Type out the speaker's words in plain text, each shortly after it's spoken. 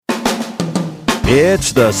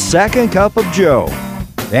It's the Second Cup of Joe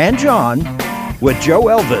and John with Joe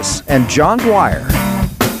Elvis and John Dwyer.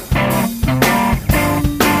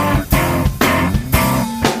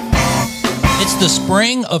 It's the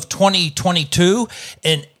spring of 2022,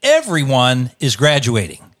 and everyone is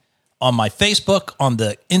graduating. On my Facebook, on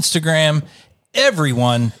the Instagram,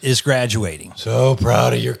 everyone is graduating. So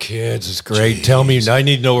proud of your kids. It's great. Jeez. Tell me. I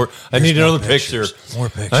need to know. I need another picture. More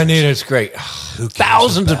pictures. I need it. It's great.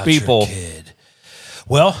 Thousands of people. Kid?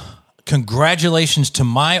 Well, congratulations to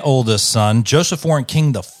my oldest son, Joseph Warren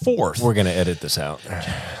King IV. We're going to edit this out.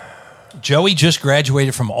 Joey just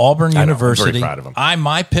graduated from Auburn University. I'm very proud of him.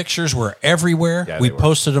 My pictures were everywhere. Yeah, we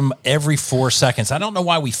posted them every 4 seconds. I don't know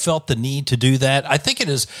why we felt the need to do that. I think it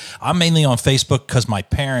is. I'm mainly on Facebook because my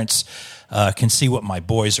parents can see what my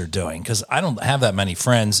boys are doing, because I don't have that many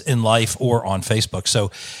friends in life or on Facebook.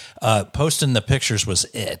 So posting the pictures was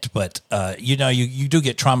it. But, you do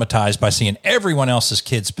get traumatized by seeing everyone else's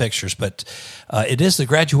kids' pictures. But it is the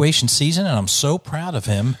graduation season, and I'm so proud of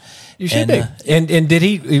him. You should be. And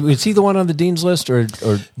was he the one on the dean's list or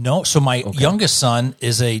no? So my youngest son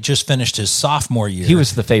just finished his sophomore year. He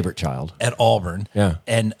was the favorite child at Auburn. Yeah.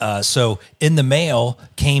 And so in the mail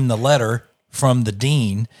came the letter from the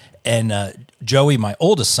dean, and Joey, my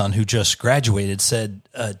oldest son, who just graduated, said,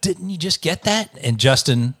 "Didn't you just get that?" And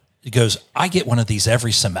Justin goes, "I get one of these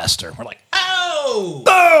every semester." We're like, "Oh,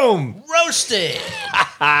 boom, roasted."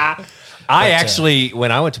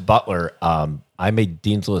 When I went to Butler, I made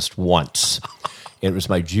Dean's List once. It was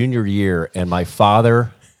my junior year, and my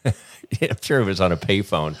father, I'm sure it was on a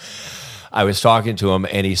payphone, I was talking to him,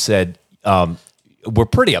 and he said, we're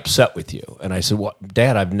pretty upset with you. And I said, "Well,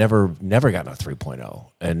 Dad, I've never gotten a 3.0.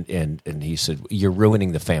 And he said, "You're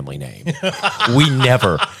ruining the family name."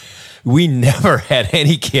 We never had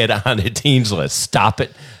any kid on a Dean's List. Stop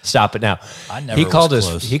it now. He called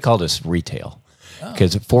us retail.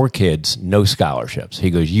 Because 4 kids, no scholarships.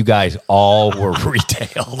 He goes, "You guys all were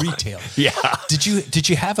retail." Retail. Yeah. Did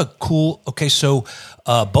you have a cool? Okay, so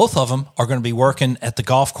both of them are going to be working at the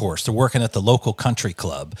golf course. They're working at the local country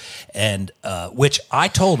club, and which I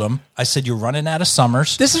told them, I said, "You're running out of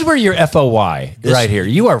summers." This is where you're FOI right here.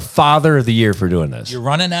 You are Father of the Year for doing this. You're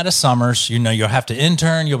running out of summers. You'll have to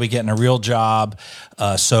intern. You'll be getting a real job.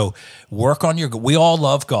 So work on we all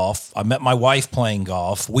love golf. I met my wife playing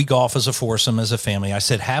golf. We golf as a foursome, as a family. I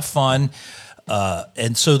said, "Have fun."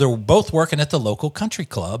 And so they're both working at the local country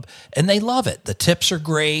club, and they love it. The tips are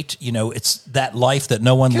great. It's that life that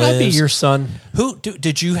no one lives. Can I be your son?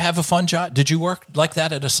 Did you have a fun job? Did you work like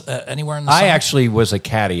that at anywhere in the I summer? actually was a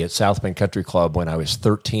caddy at South Bend Country Club when I was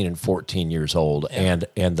 13 and 14 years old, and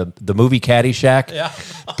the movie Caddyshack,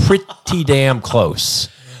 pretty damn close.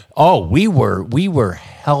 Oh, we were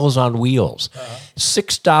hells on wheels.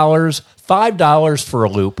 $6, $5 for a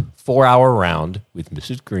loop, 4-hour round with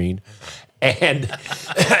Mrs. Green, and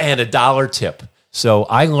a $1 tip. So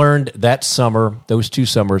I learned that summer, those 2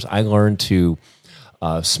 summers, I learned to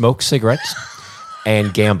smoke cigarettes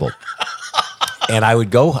and gamble. And I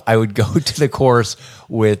would go to the course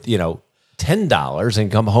with $10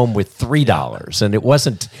 and come home with $3, and it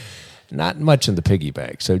wasn't. Not much in the piggy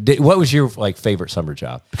bank. So what was your favorite summer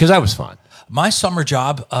job? Because that was fun. My summer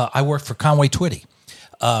job, I worked for Conway Twitty.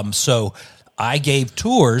 So I gave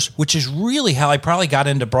tours, which is really how I probably got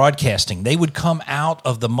into broadcasting. They would come out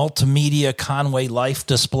of the multimedia Conway Life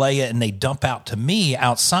display, and they dump out to me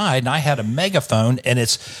outside, and I had a megaphone, and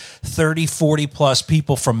it's 30, 40-plus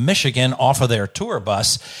people from Michigan off of their tour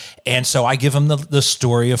bus. And so I give them the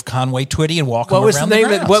story of Conway Twitty and walk them around the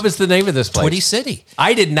grounds. What was the name of this place? Twitty City.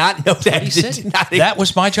 I did not know that. Twitty City. That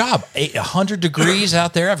was my job. 100 degrees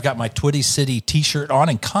out there. I've got my Twitty City T-shirt on,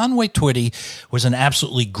 and Conway Twitty was an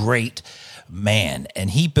absolutely great man, and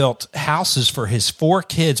he built houses for his 4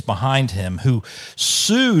 kids behind him, who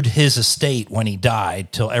sued his estate when he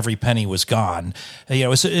died till every penny was gone. It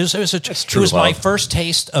was my first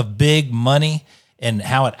taste of big money and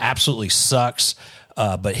how it absolutely sucks.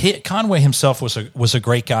 But Conway himself was a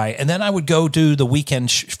great guy. And then I would go do the weekend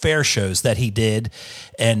fair shows that he did,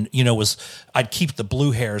 and I'd keep the blue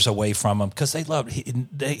hairs away from him because they loved.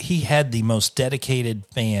 He had the most dedicated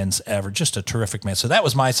fans ever. Just a terrific man. So that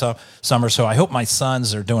was my summer. So I hope my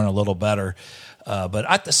sons are doing a little better.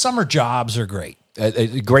 But the summer jobs are great.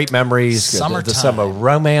 Great memories. Summertime. The summer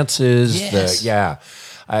romances. Yes.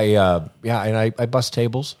 I bus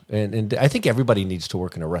tables, and I think everybody needs to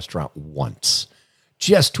work in a restaurant once,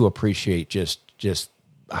 just to appreciate just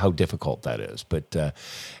how difficult that is. But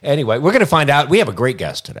anyway, we're going to find out. We have a great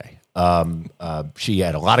guest today. She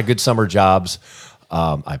had a lot of good summer jobs.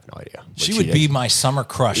 I have no idea. She would be my summer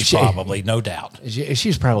crush, probably, no doubt.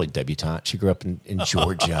 She's probably debutante. She grew up in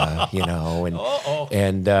Georgia,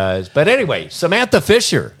 but anyway, Samantha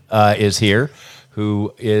Fisher is here,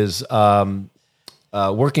 who is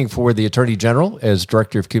working for the Attorney General as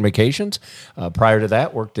Director of Communications. Prior to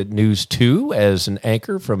that, worked at News-2 as an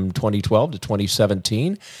anchor from 2012 to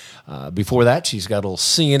 2017. Before that, she's got a little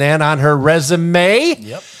CNN on her resume.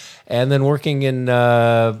 Yep. And then working in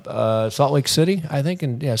Salt Lake City, I think.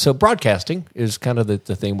 And so broadcasting is kind of the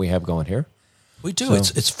thing we have going here. We do. So,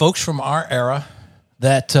 it's folks from our era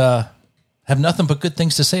that have nothing but good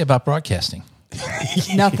things to say about broadcasting.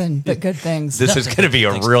 Nothing but good things. This is going to be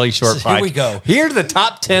a really short podcast. Here we go. Here are the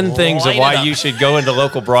top 10 things of why you should go into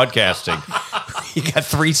local broadcasting. You got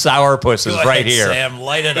 3 sourpusses right here. Sam,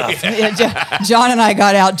 light it up. John and I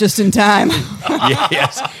got out just in time.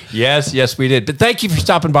 Yes, we did. But thank you for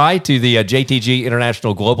stopping by to the JTG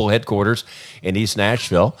International Global Headquarters in East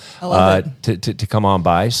Nashville. I love it. To come on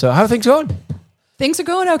by. So how are things going? Things are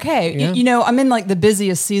going okay. Yeah. I'm in like the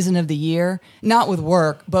busiest season of the year, not with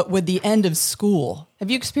work, but with the end of school.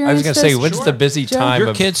 Have you experienced this? I was going to say, when's the busy time?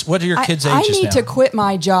 Your kids, what are your kids' ages I need now? to quit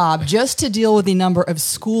my job just to deal with the number of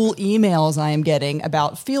school emails I am getting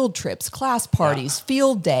about field trips, class parties,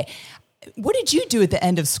 field day. What did you do at the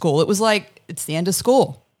end of school? It was like, it's the end of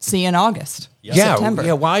school. See you in August, September.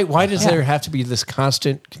 Yeah, why does there have to be this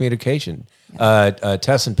constant communication?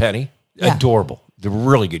 Tess and Penny, adorable. They're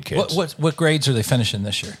really good kids. What grades are they finishing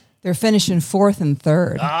this year? They're finishing 4th and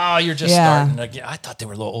 3rd. Oh, you're just starting again. I thought they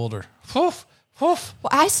were a little older. Woof. Well,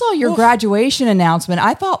 I saw your graduation announcement.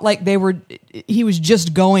 I thought like he was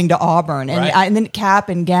just going to Auburn and then cap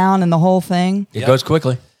and gown and the whole thing. It goes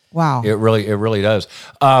quickly. Wow. It really does.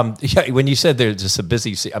 When you said there's just a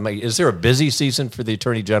busy is there a busy season for the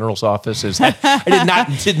Attorney General's office? I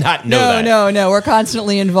did not know that. No. We're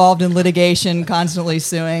constantly involved in litigation, constantly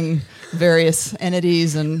suing various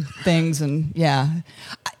entities and things. And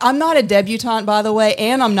I'm not a debutante, by the way,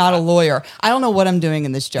 and I'm not a lawyer. I don't know what I'm doing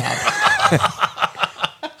in this job.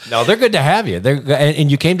 No, they're good to have you.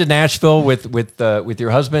 And you came to Nashville with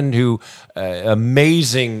your husband, who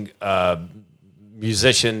amazing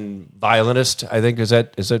musician, violinist. I think is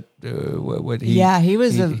that what he? Yeah, he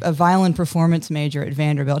was a violin performance major at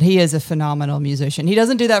Vanderbilt. He is a phenomenal musician. He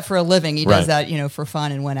doesn't do that for a living. He does that, for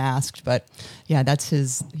fun and when asked. But yeah, that's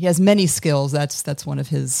his. He has many skills. That's one of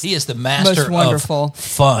his. He is the master most wonderful. Of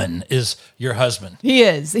fun. Is your husband? He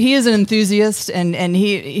is. He is an enthusiast, and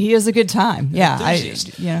he has a good time. Yeah,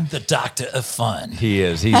 the doctor of fun. He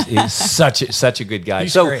is. He's such a good guy.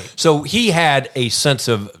 He's great. So he had a sense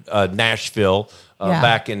of Nashville.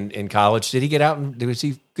 Back in college. Did he get out and was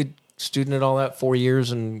he a good student at all that 4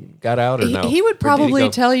 years and got out or no? He would probably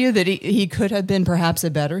tell you that he could have been perhaps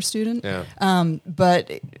a better student. Yeah.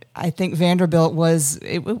 But I think Vanderbilt was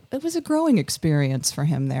a growing experience for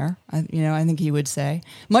him there. I think he would say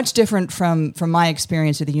much different from my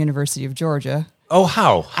experience at the University of Georgia. Oh,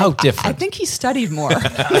 how different? I think he studied more.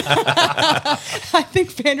 I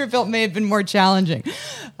think Vanderbilt may have been more challenging.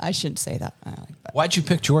 I shouldn't say that. Why'd you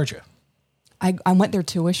pick Georgia? I went there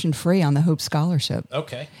tuition free on the Hope Scholarship.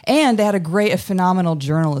 Okay. And they had a phenomenal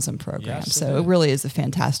journalism program. Yes, so it really is a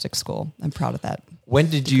fantastic school. I'm proud of that. When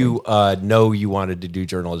did you know you wanted to do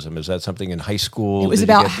journalism? Is that something in high school? It was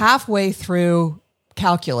about halfway through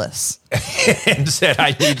calculus. And said,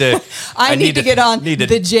 I need to get on the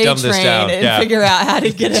J train and figure out how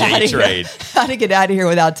to get out of here. How to get out of here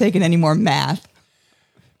without taking any more math.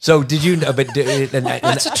 So did you?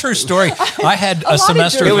 That's a true story. I had a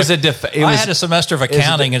semester. I had a semester of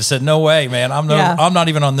accounting and said, "No way, man! I'm not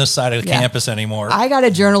even on this side of the campus anymore." I got a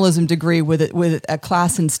journalism degree with a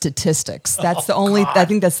class in statistics. That's I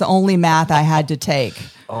think that's the only math I had to take.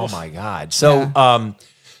 Oh my God! So,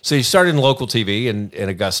 so you started in local TV in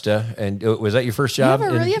Augusta, and was that your first job?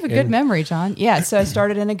 You have a good memory, John. Yeah. So I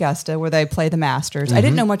started in Augusta, where they play the Masters. Mm-hmm. I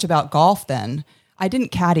didn't know much about golf then. I didn't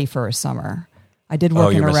caddy for a summer. I did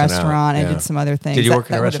work in a restaurant. I did some other things. Did you work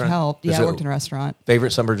in a restaurant? That would have helped. Yeah, I worked in a restaurant.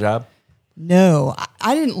 Favorite summer job? No,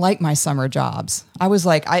 I didn't like my summer jobs. I was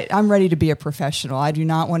like, I'm ready to be a professional. I do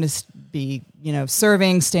not want to be,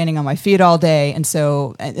 serving, standing on my feet all day. And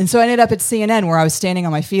so I ended up at CNN, where I was standing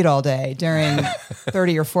on my feet all day during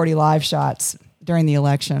 30 or 40 live shots during the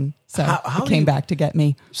election. So it came back to get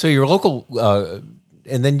me. So you're local,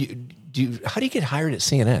 and then how do you get hired at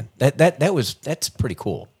CNN? That's pretty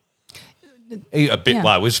cool.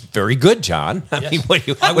 Well, it was very good, John. I mean, what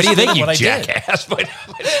do you think, you jackass?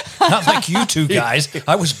 Not like you two guys.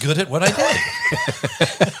 I was good at what I did.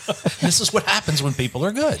 This is what happens when people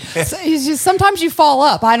are good. Sometimes you fall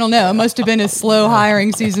up. I don't know. It must have been a slow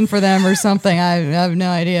hiring season for them or something. I have no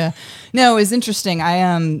idea. No, it was interesting. I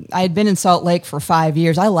had been in Salt Lake for 5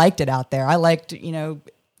 years. I liked it out there. I liked,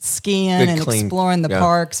 skiing Good, and clean, exploring the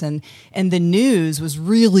parks, and the news was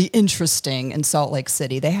really interesting in Salt Lake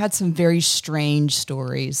City. They had some very strange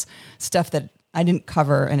stories, stuff that I didn't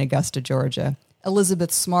cover in Augusta, Georgia.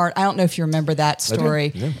 Elizabeth Smart, I don't know if you remember that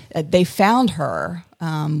story. Yeah. They found her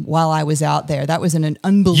while I was out there. That was an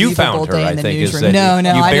unbelievable you found her, day I in the think, newsroom. is that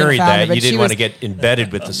No, you I buried didn't find that. her, You didn't want to get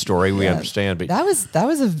embedded with the story. We understand, but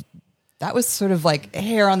that was sort of like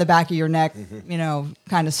hair on the back of your neck,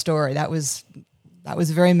 kind of story. That was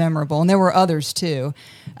very memorable, and there were others too.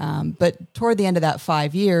 But toward the end of that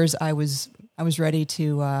 5 years, I was ready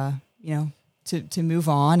to to move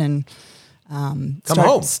on and come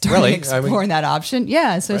home. Really, exploring that option.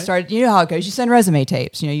 Yeah, so I started. You know how it goes. You send resume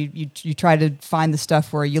tapes. You try to find the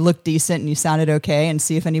stuff where you look decent and you sounded okay, and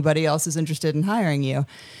see if anybody else is interested in hiring you.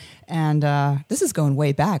 And this is going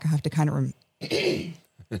way back. I have to kind of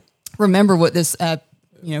remember what this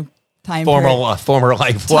former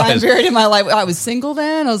life time was. period in my life. I was single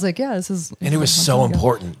then. I was like, yeah, this is. And it was so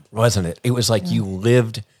important, wasn't it? It was like you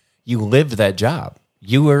lived that job.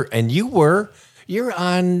 You're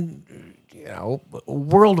on,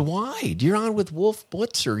 worldwide. You're on with Wolf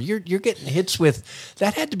Blitzer. You're getting hits with,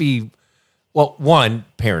 that had to be, well, one,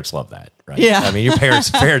 parents love that, right? Yeah. I mean, your parents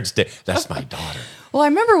did. That's my daughter. Well, I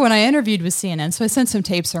remember when I interviewed with CNN, so I sent some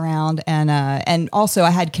tapes around, and also I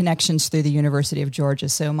had connections through the University of Georgia.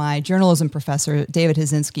 So my journalism professor, David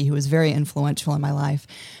Hazinski, who was very influential in my life,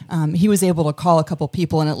 he was able to call a couple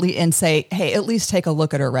people and say, hey, at least take a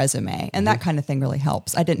look at her resume. And that kind of thing really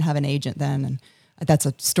helps. I didn't have an agent then, and that's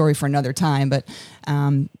a story for another time. But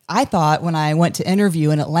I thought when I went to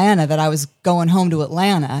interview in Atlanta that I was going home to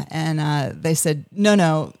Atlanta, and they said,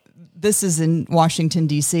 no, this is in Washington,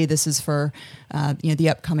 D.C. This is for the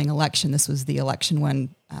upcoming election. This was the election when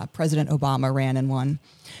President Obama ran and won.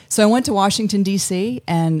 So I went to Washington, D.C.,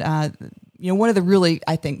 and one of the really,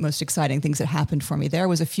 I think, most exciting things that happened for me there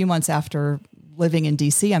was a few months after living in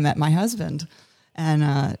D.C., I met my husband, and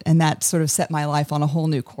that sort of set my life on a whole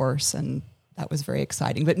new course, and that was very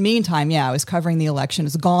exciting. But meantime, I was covering the election. It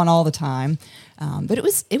was gone all the time. But it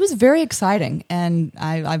was very exciting. And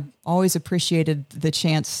I've always appreciated the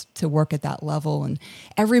chance to work at that level. And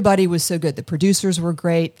everybody was so good. The producers were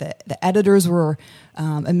great. The editors were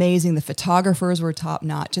amazing. The photographers were top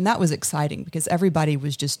notch. And that was exciting because everybody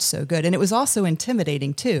was just so good. And it was also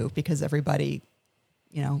intimidating too, because everybody,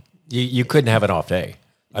 You couldn't have an off day.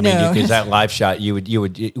 I mean, because that live shot,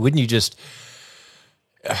 wouldn't you just...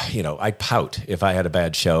 I pout if I had a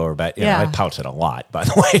bad show or bad. I pouted a lot, by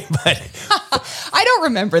the way. But I don't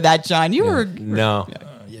remember that, John. You were no.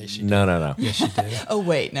 Yes, No. Yes, you did. Oh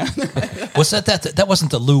wait, no. Was that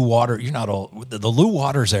wasn't the Lou Waters? You're not old. The Lou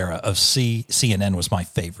Waters era of CNN was my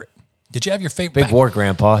favorite. Did you have your favorite? Big War,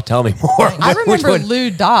 Grandpa. Tell me more. I remember Lou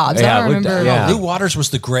Dobbs. Yeah, I don't remember. Lou Waters was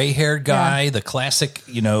the gray-haired guy, the classic,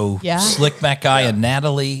 slick back guy, and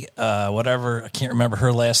Natalie, whatever, I can't remember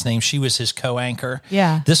her last name. She was his co-anchor.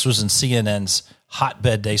 Yeah. This was in CNN's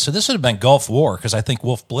hotbed day. So this would have been Gulf War, because I think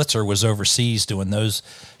Wolf Blitzer was overseas doing those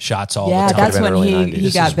shots all the time. Yeah, that's when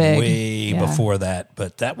he got big. Way before that,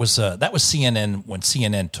 but that was CNN when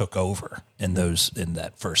CNN took over in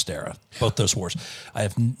that first era. Both those wars. I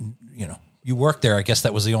have, you worked there. I guess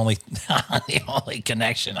that was the only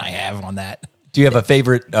connection I have on that. Do you have a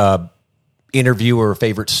favorite interview or a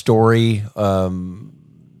favorite story that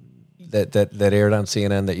aired on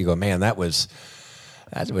CNN that you go, man, that was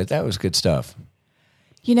good stuff?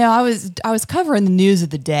 I was covering the news of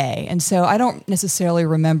the day, and so I don't necessarily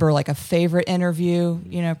remember like a favorite interview,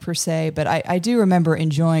 per se, but I do remember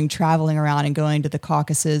enjoying traveling around and going to the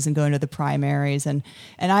caucuses and going to the primaries, and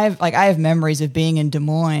I have memories of being in Des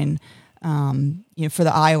Moines, for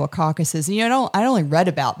the Iowa caucuses. And I'd only read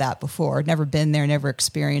about that before. I'd never been there, never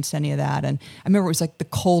experienced any of that, and I remember it was like the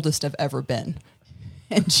coldest I've ever been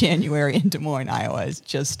in January in Des Moines, Iowa. It's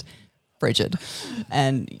just frigid.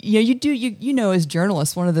 And as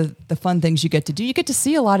journalists, one of the fun things you get to do, you get to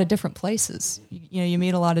see a lot of different places. You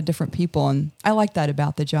meet a lot of different people, and I like that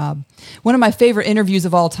about the job. One of my favorite interviews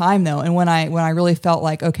of all time, though, and when I really felt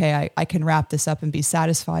like, okay, I can wrap this up and be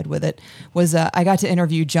satisfied with it, was I got to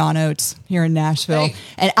interview John Oates here in Nashville. Hey.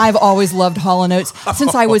 And I've always loved Hall & Oates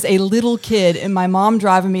since I was a little kid, and my mom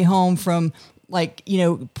driving me home from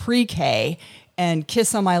pre-K, and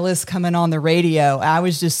Kiss on My List coming on the radio. I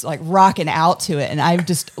was just like rocking out to it, and I've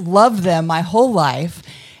just loved them my whole life.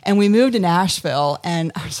 And we moved to Nashville,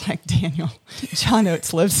 and I was like, Daniel, John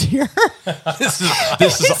Oates lives here. This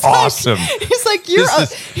is awesome. He's like, you're,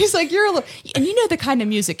 and you know the kind of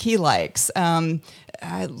music he likes.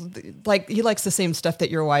 like he likes the same stuff that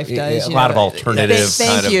your wife does. A lot of alternative.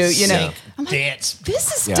 Thank you. You know, I'm like, Dance.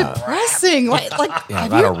 this is depressing. Like, a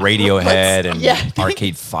lot of Radiohead and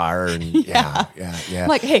Arcade Fire and yeah. I'm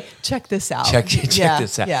like, hey, check this out. Check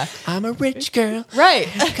this out. Yeah. I'm a rich girl. Right.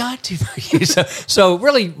 I've got to. So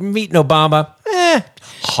really, meeting Obama.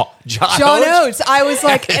 John Oates. I was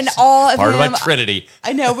like in awe of part him. of my trinity.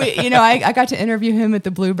 I know. I got to interview him at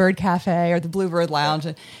the Bluebird Cafe or the Bluebird Lounge,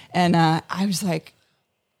 and I was like,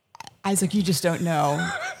 you just don't know.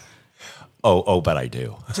 But I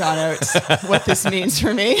do. John Oates, what this means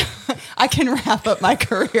for me. I can wrap up my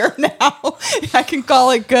career now. I can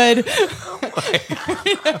call it good.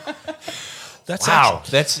 That's wow.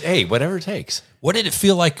 That's whatever it takes. What did it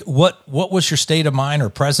feel like? What was your state of mind or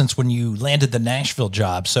presence when you landed the Nashville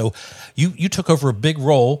job? So you took over a big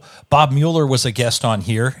role. Bob Mueller was a guest on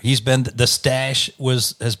here. He's been the stash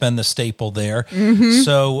has been the staple there. Mm-hmm.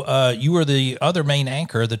 So you were the other main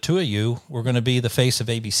anchor. The two of you were going to be the face of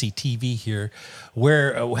ABC TV here.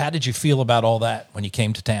 How did you feel about all that when you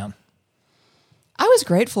came to town? I was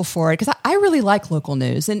grateful for it because I really like local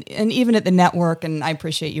news, and even at the network, and I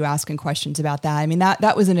appreciate you asking questions about that. I mean,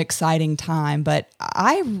 that was an exciting time, but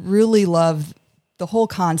I really love the whole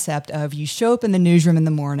concept of you show up in the newsroom in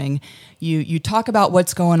the morning, you talk about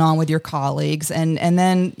what's going on with your colleagues, and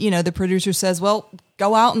then, the producer says, well,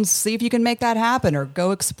 go out and see if you can make that happen, or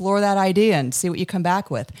go explore that idea and see what you come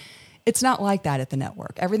back with. It's not like that at the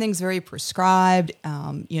network. Everything's very prescribed.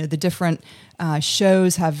 The different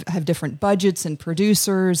shows have different budgets and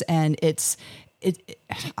producers, and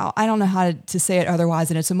I don't know how to say it otherwise,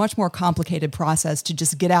 and it's a much more complicated process to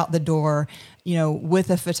just get out the door, with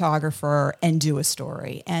a photographer and do a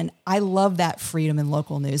story. And I love that freedom in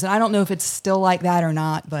local news. And I don't know if it's still like that or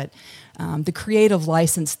not, but the creative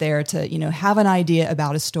license there to, have an idea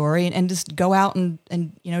about a story and just go out and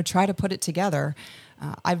try to put it together.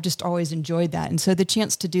 I've just always enjoyed that. And so the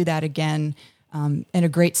chance to do that again in a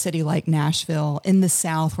great city like Nashville, in the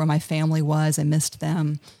South where my family was, I missed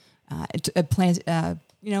them.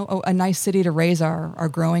 A nice city to raise our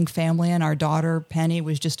growing family, and our daughter, Penny,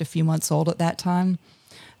 was just a few months old at that time.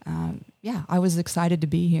 I was excited to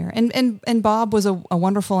be here. And Bob was a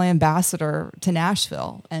wonderful ambassador to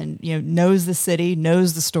Nashville, and knows the city,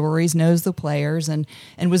 knows the stories, knows the players, and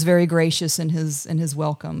was very gracious in his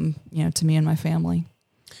welcome, to me and my family.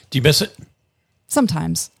 Do you miss it?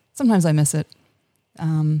 Sometimes I miss it.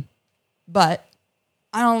 But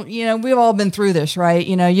I don't, we've all been through this, right?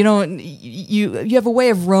 You have a way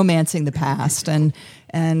of romancing the past, and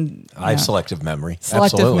I have selective memory.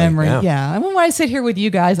 Selective Absolutely. memory, yeah. And when I sit here with you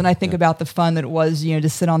guys and I think about the fun that it was, to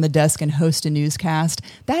sit on the desk and host a newscast,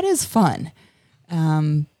 that is fun.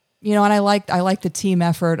 And I like the team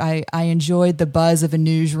effort. I enjoyed the buzz of a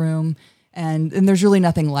newsroom, and there's really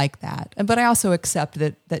nothing like that. But I also accept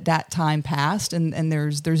that time passed, and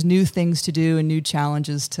there's new things to do and new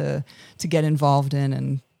challenges to get involved in,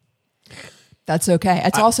 and that's okay.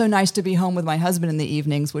 It's also nice to be home with my husband in the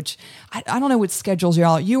evenings, which I don't know what schedules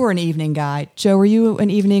y'all. You were an evening guy. Joe, were you an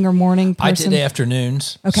evening or morning person? I did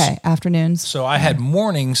afternoons. Okay, afternoons. So I had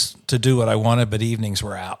mornings to do what I wanted, but evenings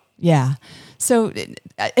were out. Yeah. So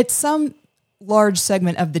it's some large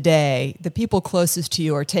segment of the day, the people closest to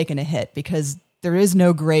you are taking a hit because there is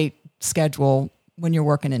no great schedule when you're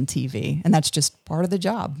working in TV, and that's just part of the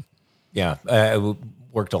job. Yeah, I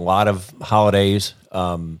worked a lot of holidays.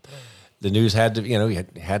 The news had to, you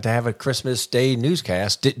had to have a Christmas Day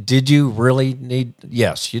newscast. Did you really need?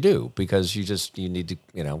 Yes, you do, because you need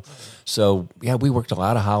to, So yeah, we worked a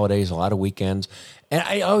lot of holidays, a lot of weekends, and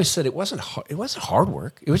I always said it wasn't hard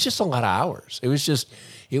work. It was just a lot of hours. It was just,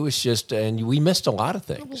 and we missed a lot of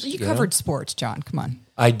things. Well, you covered sports, John. Come on.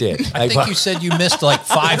 I did. I think you said you missed like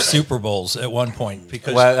 5 Super Bowls at one point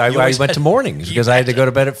because I went to mornings because I had to go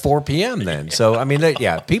to bed at 4 p.m. then. So I mean,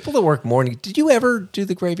 people that work morning. Did you ever do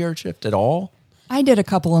the graveyard shift at all? I did a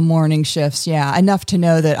couple of morning shifts, enough to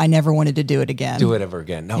know that I never wanted to do it again. Do it ever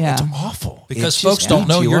again? No, it's awful because folks don't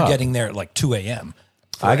know you're getting there at like 2 a.m.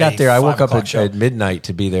 I got there. I woke up at midnight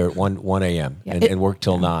to be there at 1 a.m. and work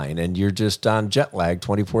till 9, and you're just on jet lag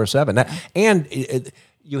 24/7. And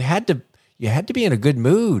you had to be in a good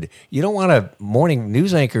mood. You don't want a morning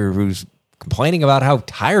news anchor who's complaining about how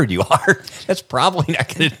tired you are. That's probably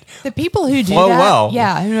not going to the people who do flow that. Well.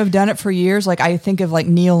 Yeah, who have done it for years. Like I think of like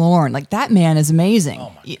Neil Lorne. Like that man is amazing.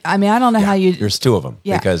 Oh I mean, I don't know how you. There's 2 of them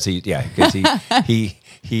because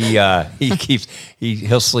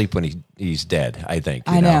he'll sleep when he's dead, I think.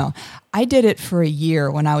 I know. I did it for a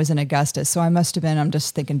year when I was in Augusta. So I must have been, I'm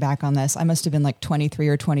just thinking back on this, I must have been like 23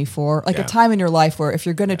 or 24. Like a time in your life where if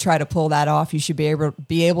you're going to try to pull that off, you should be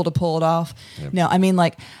able to pull it off. Yeah. No, I mean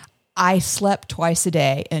like I slept twice a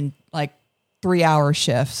day in like 3-hour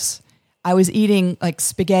shifts. I was eating like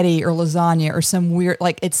spaghetti or lasagna or some weird,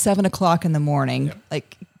 like at 7 o'clock in the morning,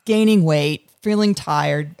 like gaining weight, feeling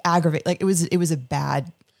tired, aggravated. Like it was a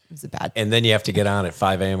bad. And then you have to get on at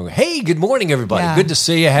 5 a.m. and go, hey, good morning, everybody. Yeah. Good to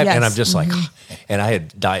see you. And Yes. I'm just like, and I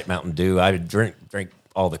had Diet Mountain Dew. I would drink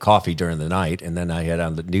all the coffee during the night, and then I had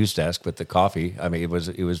on the news desk with the coffee. I mean, it was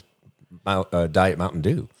Diet Mountain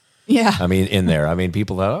Dew. Yeah. I mean, in there. I mean,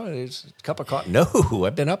 people thought, it's a cup of coffee. No,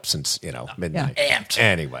 I've been up since, midnight. Yeah. Amped.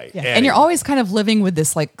 Anyway. And you're always kind of living with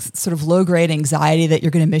this like sort of low grade anxiety that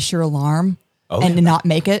you're going to miss your alarm and not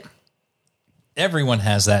make it. Everyone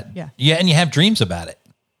has that. Yeah. And you have dreams about it.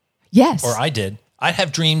 Yes. Or I did. I'd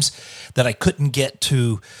have dreams that I couldn't get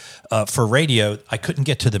to for radio. I couldn't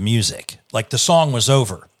get to the music. Like the song was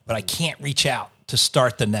over, but I can't reach out to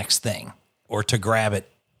start the next thing or to grab it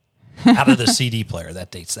out of the CD player.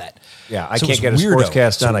 That dates that. Yeah, I So can't it get a was weirdo.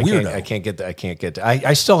 sportscast done. It's I can't get.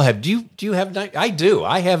 I still have. Do you have? I do.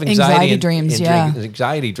 I have Anxiety dreams,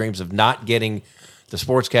 anxiety dreams of not getting the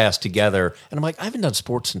sportscast together, and I'm like, I haven't done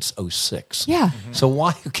sports since 06. Yeah. So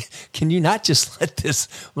why can you not just let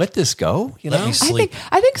this go? You know, Let me sleep.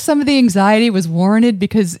 I think some of the anxiety was warranted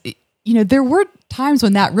because there were times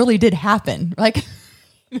when that really did happen. Like,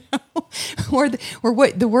 or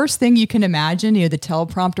what the worst thing you can imagine, the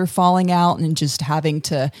teleprompter falling out and just having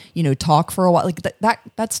to talk for a while, like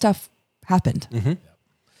that stuff happened. Mm-hmm.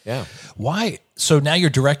 Yeah. Why? So now you're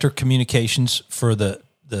director of communications for the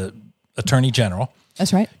Attorney General.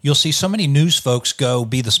 That's right. You'll see so many news folks go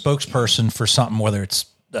be the spokesperson for something, whether it's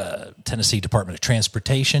Tennessee Department of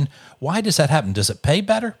Transportation. Why does that happen? Does it pay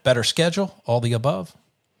better? Better schedule? All the above?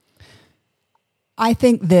 I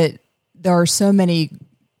think that there are so many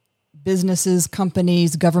businesses,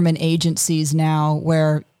 companies, government agencies now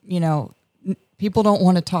where, people don't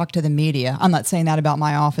want to talk to the media. I'm not saying that about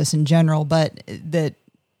my office in general, but that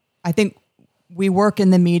I think we work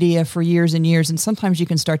in the media for years and years, and sometimes you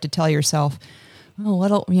can start to tell yourself,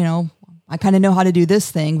 I kind of know how to do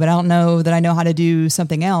this thing, but I don't know that I know how to do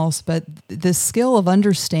something else. But the skill of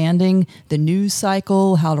understanding the news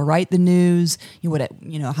cycle, how to write the news,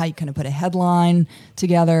 how you kind of put a headline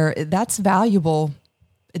together, that's valuable,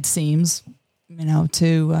 it seems,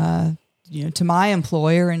 to my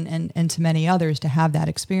employer and to many others to have that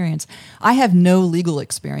experience. I have no legal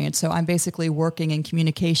experience, so I'm basically working in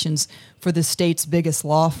communications for the state's biggest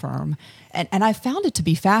law firm. And I found it to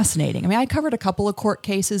be fascinating. I mean, I covered a couple of court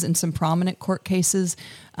cases and some prominent court cases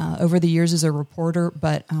over the years as a reporter,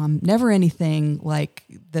 but never anything like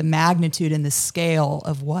the magnitude and the scale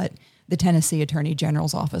of what the Tennessee Attorney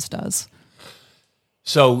General's office does.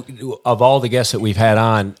 So, of all the guests that we've had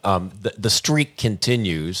on, the streak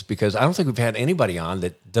continues because I don't think we've had anybody on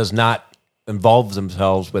that does not involve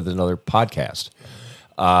themselves with another podcast.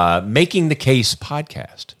 Making the Case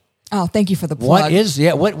podcast. Oh, thank you for the plug. What is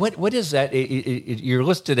that? You're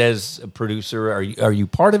listed as a producer. Are you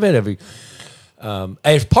part of it? Have you,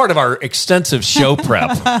 as part of our extensive show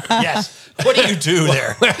prep? Yes. What do you do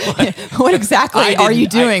there? What exactly are you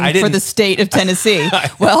doing for the state of Tennessee?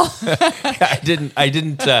 Well,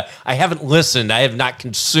 I haven't listened. I have not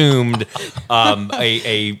consumed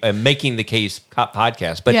a Making the Case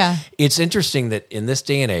podcast. But it's interesting that in this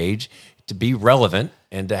day and age, to be relevant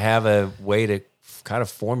and to have a way to kind of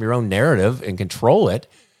form your own narrative and control it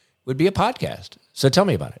would be a podcast. So tell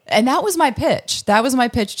me about it. And that was my pitch. That was my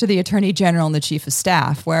pitch to the Attorney General and the Chief of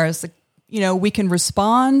Staff, whereas we can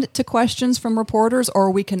respond to questions from reporters,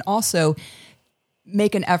 or we can also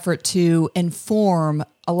make an effort to inform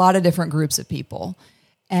a lot of different groups of people.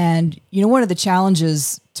 And, one of the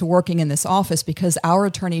challenges to working in this office, because our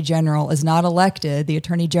Attorney General is not elected, the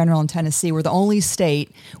Attorney General in Tennessee, we're the only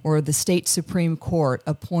state where the state Supreme Court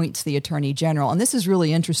appoints the Attorney General. And this is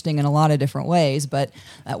really interesting in a lot of different ways. But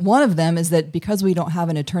one of them is that because we don't have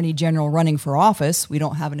an Attorney General running for office, we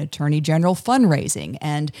don't have an Attorney General fundraising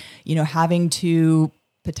and, having to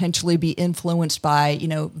potentially be influenced by,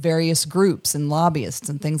 various groups and lobbyists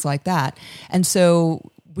and things like that. And so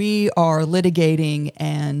we are litigating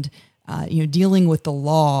and dealing with the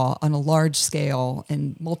law on a large scale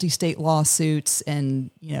and multi-state lawsuits and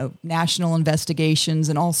national investigations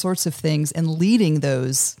and all sorts of things, and leading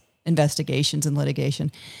those investigations and litigation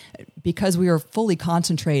because we are fully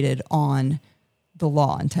concentrated on the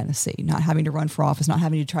law in Tennessee, not having to run for office, not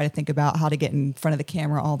having to try to think about how to get in front of the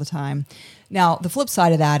camera all the time. Now, the flip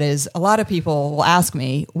side of that is a lot of people will ask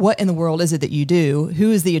me, what in the world is it that you do?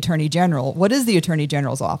 Who is the Attorney General? What is the Attorney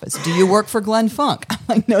General's office? Do you work for Glenn Funk? I'm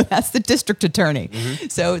like, no, that's the district attorney. Mm-hmm.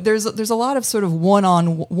 So there's a lot of sort of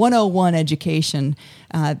 101 education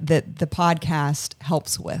that the podcast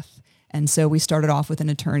helps with. And so we started off with an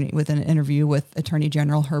interview with Attorney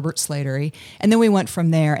General Herbert Slattery, and then we went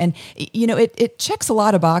from there. And it checks a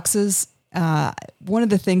lot of boxes. One of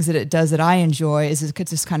the things that it does that I enjoy is it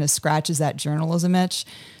just kind of scratches that journalism itch.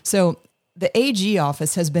 So the AG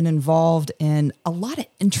office has been involved in a lot of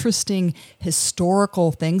interesting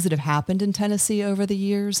historical things that have happened in Tennessee over the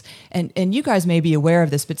years. And you guys may be aware of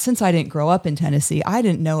this, but since I didn't grow up in Tennessee, I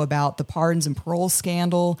didn't know about the pardons and parole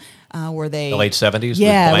scandal, where they... The late 70s?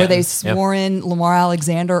 Yeah, where they swore in Lamar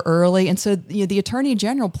Alexander early. And so the Attorney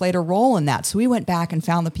General played a role in that. So we went back and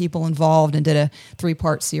found the people involved and did a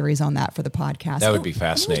 3-part series on that for the podcast. That would be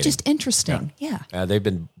fascinating. It was just interesting. Yeah. They've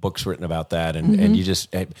been books written about that. And you just...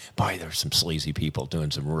 boy, there's some sleazy people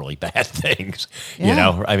doing some really bad things.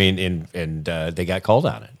 Yeah. I mean, and they got called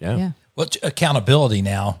on it. Yeah. Well, accountability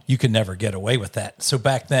now, you can never get away with that. So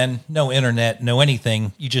back then, no internet, no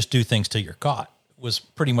anything. You just do things till you're caught. Was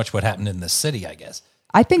pretty much what happened in this city, I guess.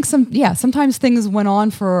 I think sometimes things went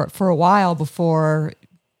on for a while before,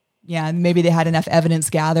 maybe they had enough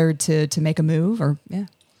evidence gathered to make a move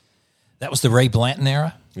That was the Ray Blanton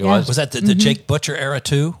era? Yeah. Was that the Jake Butcher era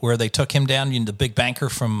too, where they took him down, the big banker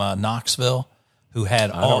from Knoxville who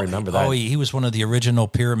had I don't remember that. Oh, he was one of the original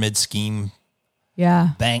pyramid scheme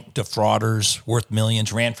bank defrauders, worth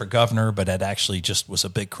millions, ran for governor, but had actually just was a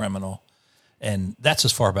big criminal. And that's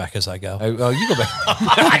as far back as I go. You go back.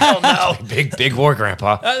 I don't know. Big war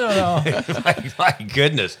grandpa. I don't know. my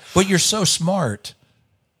goodness. But you're so smart.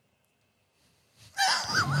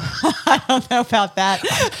 I don't know about that.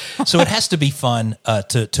 So it has to be fun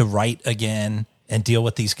to write again and deal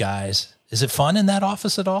with these guys. Is it fun in that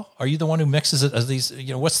office at all? Are you the one who mixes it as these,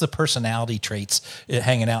 what's the personality traits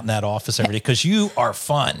hanging out in that office every day? Because you are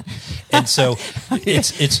fun. And so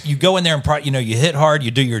it's you go in there and, you hit hard,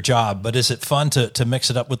 you do your job, but is it fun to mix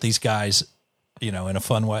it up with these guys, in a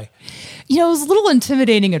fun way? It was a little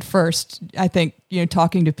intimidating at first, I think,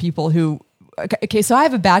 talking to people who, okay, so I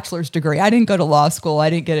have a bachelor's degree. I didn't go to law school. I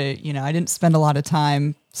didn't I didn't spend a lot of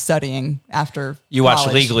time studying after you college.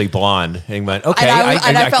 watched Legally Blonde and went, okay.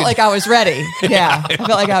 I felt like I was ready. Yeah, I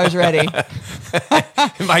felt like I was ready.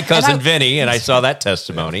 My cousin Vinny, and I saw that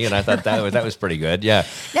testimony, and I thought that was pretty good. Yeah.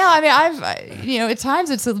 No, I mean, at times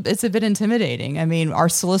it's a bit intimidating. I mean, our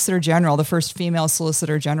Solicitor General, the first female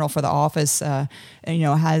Solicitor General for the office,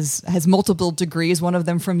 has multiple degrees. One of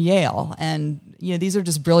them from Yale, and these are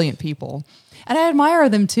just brilliant people. And I admire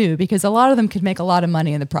them too, because a lot of them could make a lot of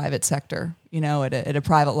money in the private sector, at a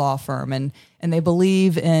private law firm, and they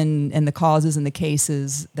believe in the causes and the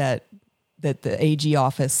cases that the AG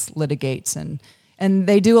office litigates, and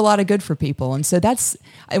they do a lot of good for people. And so that's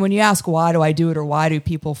when you ask why do I do it, or why do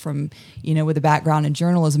people from with a background in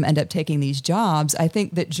journalism end up taking these jobs? I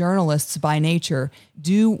think that journalists by nature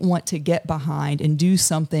do want to get behind and do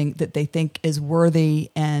something that they think is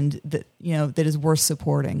worthy and that that is worth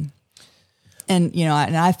supporting. And,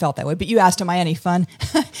 and I felt that way. But you asked, am I any fun?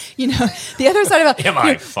 The other side of it. Am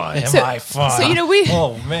I fun? Am I fun? So,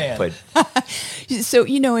 oh, man. So,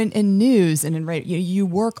 in news and in radio, you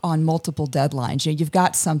work on multiple deadlines. You've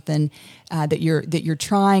got something that you're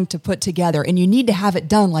trying to put together, and you need to have it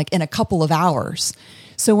done like in a couple of hours.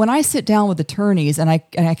 So when I sit down with attorneys and I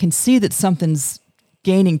can see that something's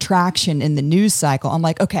gaining traction in the news cycle, I'm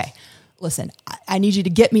like, okay, listen, I need you to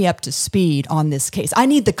get me up to speed on this case. I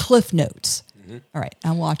need the cliff notes. All right,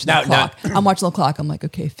 I'm watching the clock. I'm watching the clock. I'm like,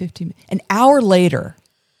 okay, 15 minutes. An hour later,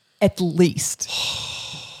 at least.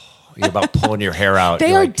 You're about pulling your hair out.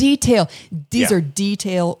 They are detail. These are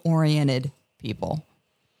detail-oriented people.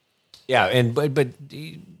 Yeah, but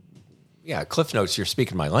Cliff Notes, you're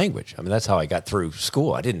speaking my language. I mean, that's how I got through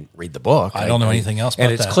school. I didn't read the book. I don't know anything else about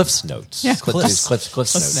that. And it's Cliff's Notes. Yeah. Cliff's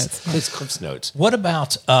Notes. It's Cliff's Notes. What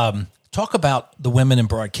about, talk about the women in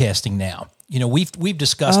broadcasting now. We've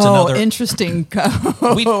discussed another interesting.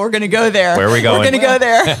 We're going to go there. Where are we going? We're going to go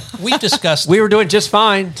there. We've discussed. We were doing just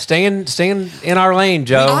fine, staying in our lane,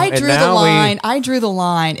 Joe. I drew the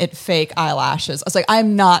line at fake eyelashes. I was like,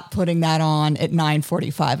 I'm not putting that on at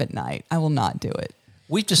 9:45 at night. I will not do it.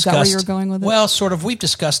 We've discussed. Is that where you're going with it? Well, sort of. We've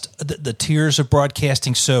discussed the tiers of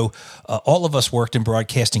broadcasting. So all of us worked in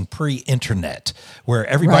broadcasting pre-internet, where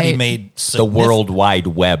everybody made the World Wide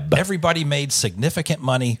Web. Everybody made significant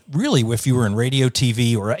money, really, if you were in radio,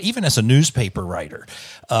 TV, or even as a newspaper writer.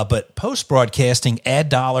 But post-broadcasting, ad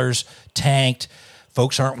dollars tanked.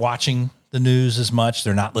 Folks aren't watching the news as much.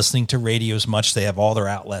 They're not listening to radio as much. They have all their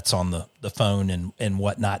outlets on the phone and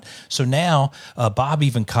whatnot. So now, Bob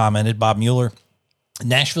even commented, Bob Mueller,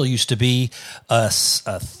 Nashville used to be a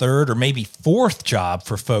third or maybe fourth job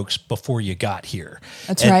for folks before you got here.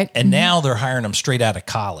 That's right. And now they're hiring them straight out of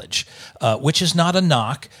college, which is not a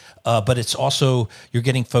knock. but it's also you're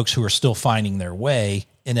getting folks who are still finding their way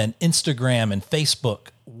in an Instagram and Facebook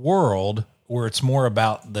world where it's more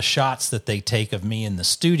about the shots that they take of me in the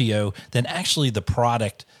studio than actually the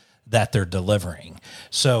product that they're delivering.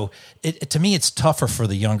 So to me, it's tougher for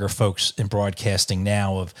the younger folks in broadcasting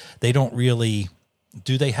now of they don't really,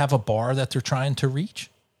 do they have a bar that they're trying to reach?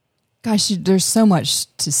 Gosh, there's so much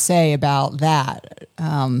to say about that.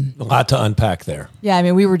 A lot to unpack there. Yeah, I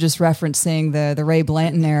mean, we were just referencing the Ray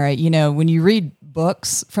Blanton era. You know, when you read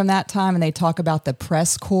books from that time and they talk about the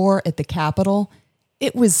press corps at the Capitol,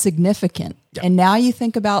 it was significant. Yeah. And now you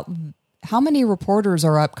think about how many reporters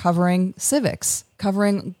are up covering civics,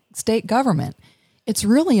 covering state government. It's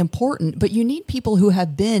really important, but you need people who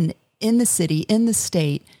have been in the city, in the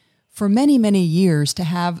state, for many, many years to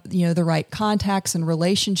have, you know, the right contacts and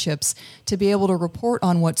relationships to be able to report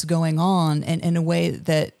on what's going on and in a way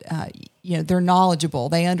that, you know, they're knowledgeable.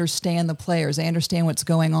 They understand the players. They understand what's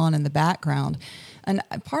going on in the background. And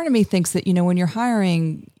part of me thinks that, you know, when you're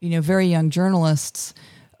hiring, you know, very young journalists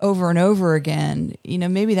over and over again, you know,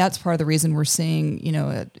 maybe that's part of the reason we're seeing, you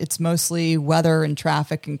know, it's mostly weather and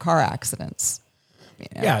traffic and car accidents. You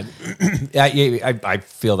know? Yeah, I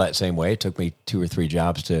feel that same way. It took me 2 or 3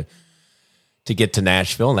 jobs to get to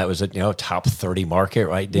Nashville, and that was a top 30 market,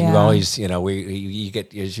 right? Didn't you always, you know, you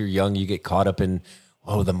get, as you're young, you get caught up in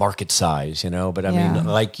the market size, you know. But I mean,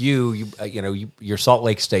 like your Salt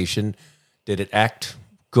Lake station, did it act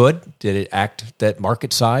good? Did it act that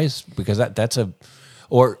market size? Because that's a,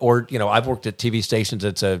 or you know, I've worked at TV stations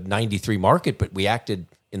that's a 93 market, but we acted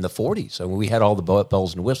in the 40s. So we had all the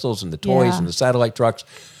bells and whistles and the toys and the satellite trucks.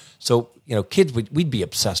 So, you know, kids, we'd be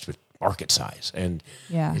obsessed with market size. And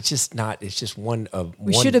it's just not, it's just one of...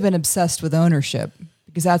 We should have been obsessed with ownership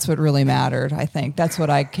because that's what really mattered, I think. That's what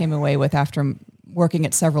I came away with after working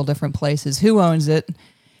at several different places. Who owns it?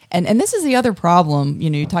 And this is the other problem. You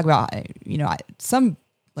know, you talk about, you know,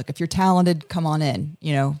 if you're talented, come on in,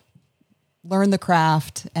 you know, learn the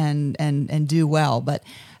craft and do well. But,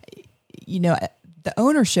 you know, the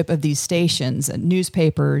ownership of these stations and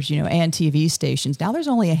newspapers, you know, and TV stations, now there's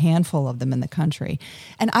only a handful of them in the country.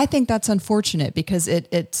 And I think that's unfortunate because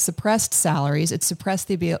it suppressed salaries. It suppressed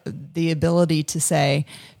the ability to say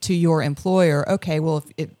to your employer, okay, well,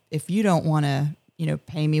 if you don't want to, you know,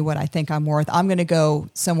 pay me what I think I'm worth, I'm going to go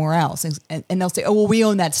somewhere else. And they'll say, oh, well, we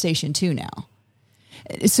own that station too now.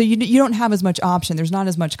 So you don't have as much option. There's not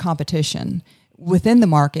as much competition within the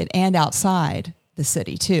market and outside the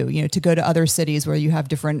city too, you know, to go to other cities where you have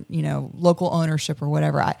different, you know, local ownership or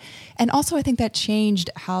whatever. And also I think that changed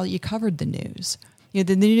how you covered the news. You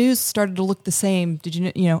know, the news started to look the same,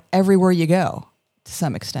 everywhere you go to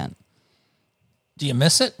some extent. Do you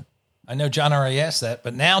miss it? I know John already asked that,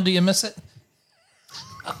 but now do you miss it?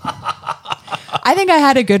 I think I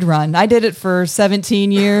had a good run. I did it for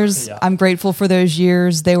 17 years. Yeah. I'm grateful for those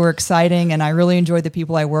years. They were exciting and I really enjoyed the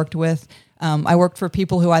people I worked with. I worked for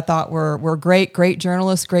people who I thought were great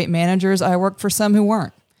journalists, great managers. I worked for some who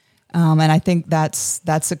weren't. And I think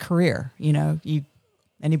that's a career. You know,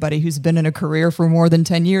 anybody who's been in a career for more than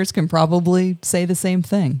 10 years can probably say the same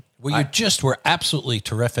thing. Well, you just were absolutely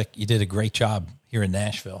terrific. You did a great job here in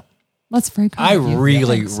Nashville. That's very kind I of you.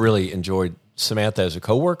 really enjoyed Samantha as a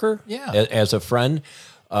coworker, as a friend.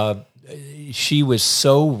 She was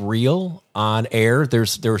so real on air.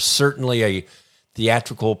 There's certainly a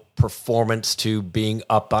theatrical performance to being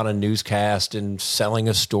up on a newscast and selling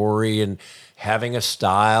a story and having a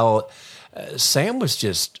style. Sam was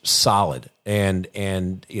just solid, and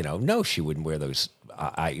no, she wouldn't wear those.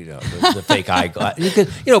 The fake eyeglasses,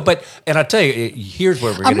 but I tell you, here's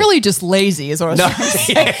where I'm really just lazy, is what I was trying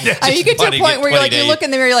to say. You get to a point where you look in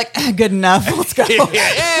the mirror, you're like, good enough, let's go.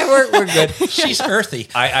 We're good. She's earthy.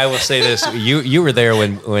 I will say this: you were there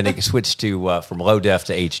when it switched to from low def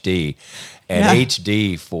to HD, and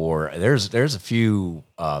HD there's a few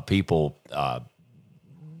people,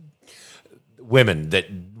 women that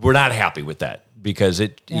were not happy with that. Because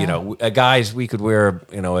guys, we could wear,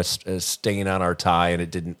 a stain on our tie and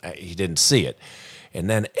he didn't see it. And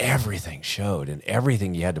then everything showed and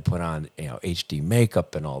everything you had to put on, HD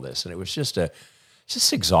makeup and all this. And it was just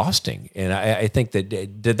exhausting. And I think that,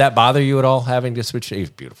 did that bother you at all, having to switch? She's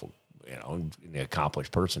beautiful, an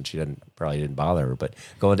accomplished person. Probably didn't bother her, but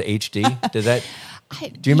going to HD, did that?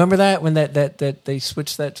 Do you remember that when that they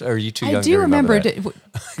switced that? Or are you too young? I do remember. I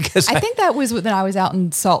think that was when I was out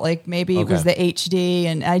in Salt Lake. Maybe it was the HD,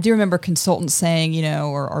 and I do remember consultants saying,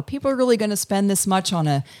 are people really going to spend this much on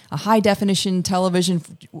a high definition television,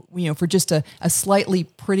 for just a slightly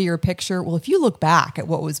prettier picture? Well, if you look back at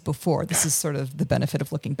what was before, this is sort of the benefit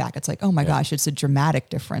of looking back. It's like, oh my gosh, it's a dramatic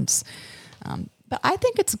difference. But I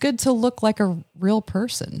think it's good to look like a real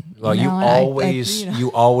person. Well, you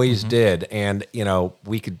always did. And,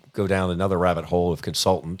 we could go down another rabbit hole of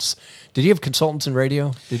consultants. Did you have consultants in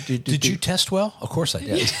radio? Did you test well? Of course I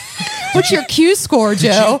did. What's your Q score,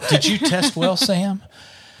 Joe? Did you test well, Sam?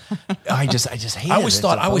 I just hate it. I always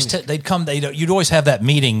thought they'd come. You'd always have that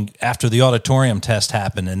meeting after the auditorium test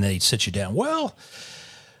happened, and they'd sit you down. Well,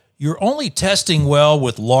 you're only testing well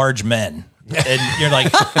with large men. And you're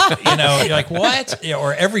like, you're like, what?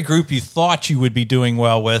 Or every group you thought you would be doing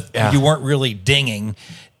well with, you weren't really dinging.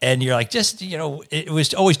 And you're like, it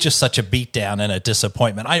was always just such a beatdown and a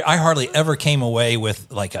disappointment. I hardly ever came away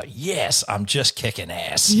with like yes, I'm just kicking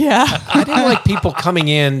ass. Yeah. I didn't like people coming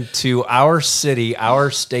in to our city,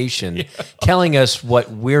 our station, telling us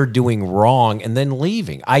what we're doing wrong and then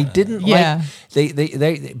leaving. I didn't like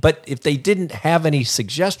they but if they didn't have any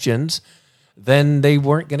suggestions, then they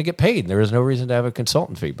weren't going to get paid. There was no reason to have a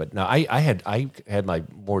consultant fee. But no, I had my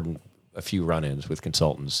more than a few run-ins with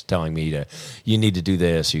consultants telling me you need to do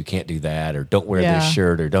this, or you can't do that, or don't wear this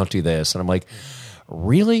shirt, or don't do this. And I'm like,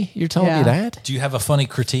 really? You're telling me that? Do you have a funny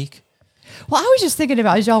critique? Well, I was just thinking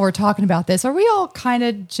about, as y'all were talking about this, are we all kind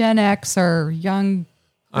of Gen X or young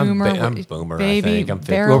boomer? I'm boomer, baby, I think. I'm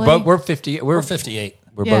 50. barely? We're 50. We're 58.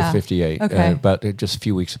 We're both 58. Okay. About just a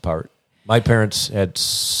few weeks apart. My parents had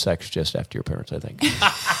sex just after your parents, I think.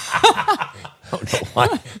 I don't know why.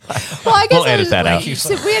 Well, I guess we'll edit that out.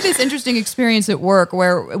 So we had this interesting experience at work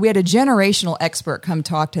where we had a generational expert come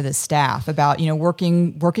talk to the staff about,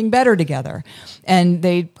 working better together. And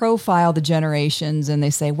they profile the generations and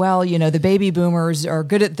they say, well, the baby boomers are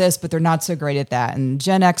good at this, but they're not so great at that. And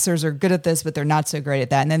Gen Xers are good at this, but they're not so great at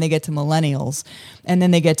that. And then they get to millennials and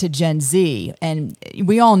then they get to Gen Z. And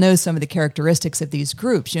we all know some of the characteristics of these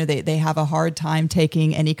groups. They have a hard time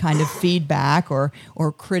taking any kind of feedback or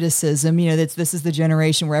criticism. This is the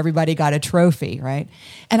generation where everybody got a trophy, right?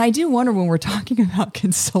 And I do wonder when we're talking about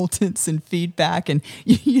consultants and feedback and,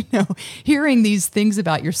 hearing these things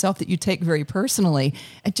about yourself that you take very personally,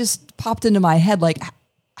 it just popped into my head, like,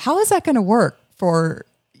 how is that going to work for,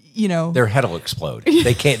 Their head will explode.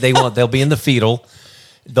 They can't, they'll be in the fetal.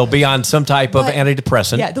 They'll be on some type of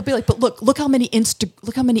antidepressant. Yeah, they'll be like, but look how many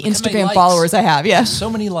Instagram likes. followers I have. Yeah.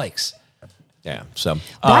 So many likes. Yeah, so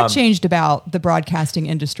that changed about the broadcasting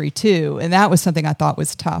industry too, and that was something I thought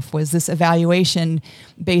was tough. Was this evaluation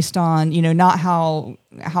based on not how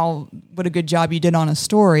what a good job you did on a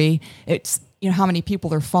story? It's how many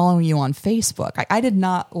people are following you on Facebook. I did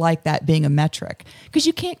not like that being a metric because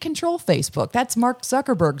you can't control Facebook. That's Mark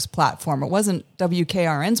Zuckerberg's platform. It wasn't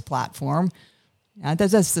WKRN's platform.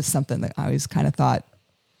 That's just something that I always kind of thought,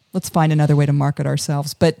 let's find another way to market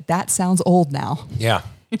ourselves. But that sounds old now. Yeah.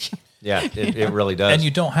 Yeah, it really does. And you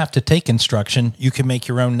don't have to take instruction. You can make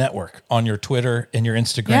your own network on your Twitter and your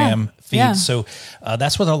Instagram feeds. Yeah. So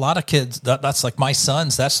that's what a lot of kids, that's like my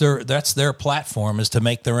sons, that's their platform, is to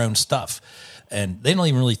make their own stuff. And they don't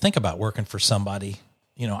even really think about working for somebody.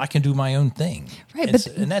 I can do my own thing. Right.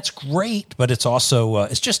 And that's great, but it's also,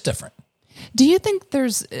 it's just different. Do you think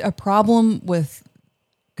there's a problem with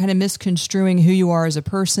kind of misconstruing who you are as a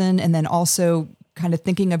person and then also kind of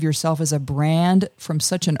thinking of yourself as a brand from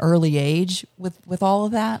such an early age with all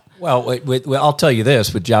of that? Well, I'll tell you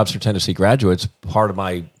this, with Jobs for Tennessee Graduates, part of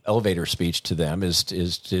my elevator speech to them is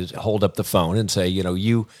to hold up the phone and say,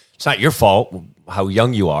 it's not your fault how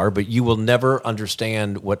young you are, but you will never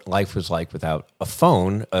understand what life was like without a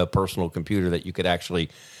phone, a personal computer that you could actually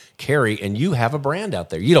carry, and you have a brand out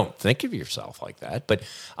there. You don't think of yourself like that, but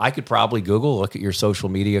I could probably look at your social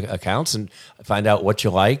media accounts and find out what you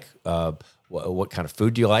like, what kind of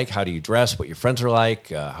food do you like, how do you dress, what your friends are like,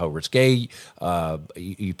 how risque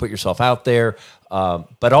you put yourself out there.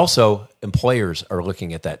 But also employers are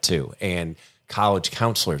looking at that too, and college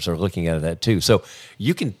counselors are looking at that too. So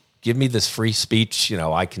you can give me this free speech,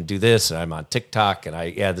 I can do this, and I'm on TikTok, and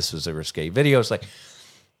this was a risque video. It's like,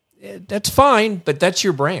 that's fine, but that's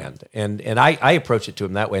your brand. And I approach it to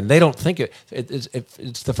them that way, and they don't think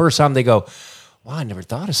it's the first time they go, wow, I never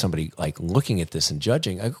thought of somebody like looking at this and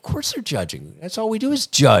judging. Of course they're judging. That's all we do is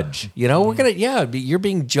judge. We're going to, you're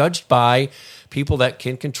being judged by people that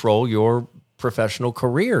can control your professional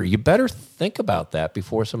career. You better think about that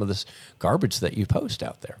before some of this garbage that you post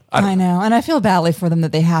out there. I know. And I feel badly for them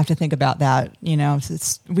that they have to think about that.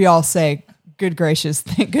 We all say, good gracious,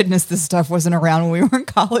 thank goodness this stuff wasn't around when we were in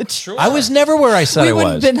college. Sure. I was never where I said I was. We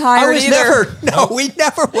wouldn't have been hired either. We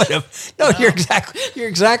never would have. No, you're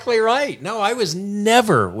exactly right. No, I was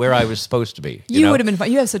never where I was supposed to be. You would have been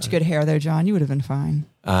fine. You have such good hair though, John. You would have been fine.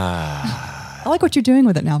 I like what you're doing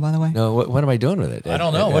with it now, by the way. No, what am I doing with it? I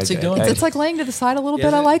don't know. What's he doing? It's like laying to the side a little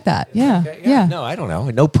bit. I like that. Yeah. No, I don't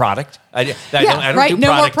know. No product. I don't right. do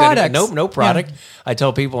No more product. products. No product. Yeah. I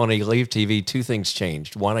tell people when I leave TV, two things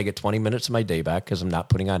changed. One, I get 20 minutes of my day back because I'm not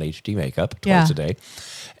putting on HD makeup twice a day.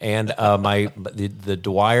 And the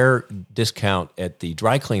Dwyer discount at the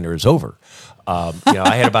dry cleaner is over. I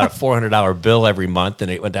had about a $400 bill every month, and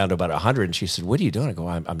it went down to about $100. And she said, "What are you doing?" I go,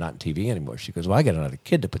 "I'm not in TV anymore." She goes, "Well, I got another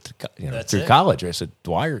kid to put through college." I said,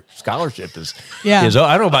 "Dwyer scholarship is I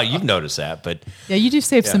don't know about you've noticed that, but you do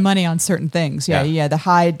save some money on certain things. Yeah. The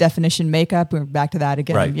high definition makeup. We're back to that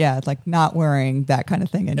again. Right. Yeah, like not wearing that kind of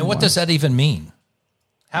thing anymore. And what does that even mean?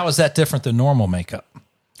 How is that different than normal makeup?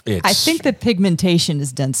 I think the pigmentation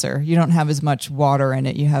is denser. You don't have as much water in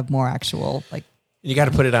it. You have more actual you got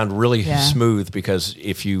to put it on really smooth, because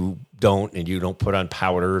if you don't and you don't put on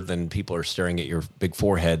powder, then people are staring at your big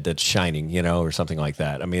forehead that's shining, or something like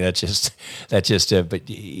that. I mean, but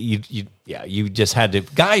you just had to,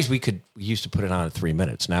 guys, we used to put it on in 3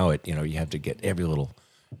 minutes. Now you have to get every little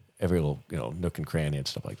nook and cranny and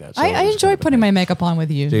stuff like that. So I enjoy putting my makeup on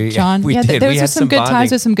with you, John. We did. There was some good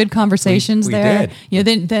times. There's some good conversations we there.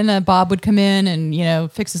 Did. Then Bob would come in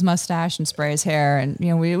and fix his mustache and spray his hair, and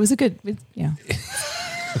it was a good.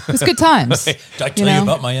 It was good times. Did I tell you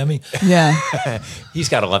about Miami? Yeah. He's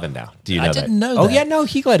got 11 now. Do you know that? I didn't know that. Oh, yeah, no,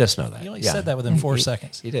 he let us know that. He only said that within 4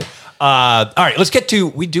 seconds. He did. All right, let's get to,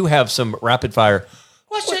 we do have some rapid fire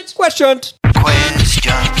questions. Questions.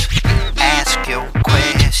 Ask your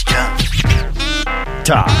questions.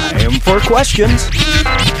 Time for questions.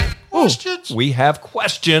 We have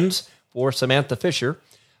questions for Samantha Fisher.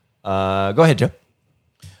 Go ahead, Joe.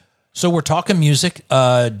 So we're talking music.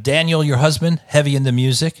 Daniel, your husband, heavy into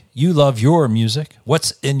music. You love your music.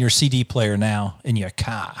 What's in your CD player now in your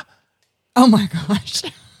car? Oh my gosh.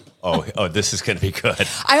 Oh, this is going to be good.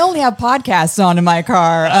 I only have podcasts on in my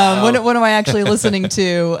car. What am I actually listening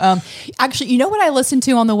to? Actually, you know what I listened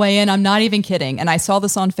to on the way in? I'm not even kidding. And I saw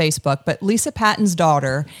this on Facebook, but Lisa Patton's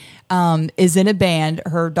daughter is in a band.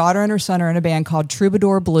 Her daughter and her son are in a band called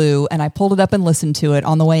Troubadour Blue. And I pulled it up and listened to it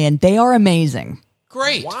on the way in. They are amazing.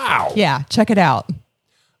 Great. Wow. Yeah, check it out.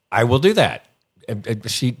 I will do that.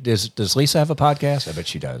 Does Lisa have a podcast? I bet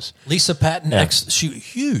she does. Lisa Patton,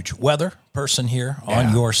 huge weather person here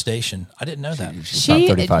on your station. I didn't know that. She's about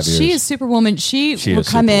 35 years. She is Superwoman. She would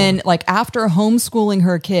come in like after homeschooling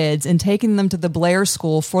her kids and taking them to the Blair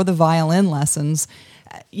School for the violin lessons.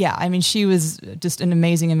 Yeah, I mean, she was just an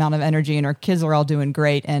amazing amount of energy, and her kids are all doing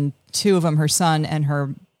great. And two of them, her son and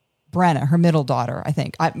her Brenna, her middle daughter, I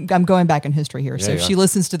think. I'm going back in history here. So if she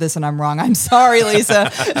listens to this and I'm wrong, I'm sorry, Lisa.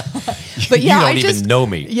 But you don't even know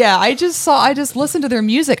me. Yeah, I just listened to their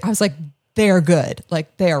music. I was like, they are good.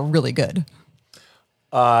 Like, they are really good.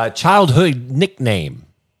 Childhood nickname.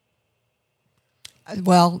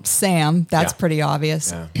 Well, Sam, that's pretty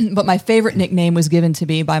obvious. Yeah. But my favorite nickname was given to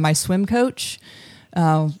me by my swim coach.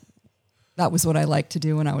 That was what I liked to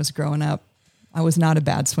do when I was growing up. I was not a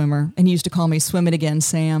bad swimmer, and he used to call me Swim It Again,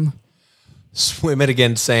 Sam. Swim It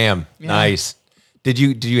Again, Sam. Yeah. Nice. Did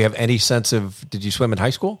you have any sense of, did you swim in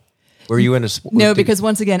high school? Were you in a sport? No, because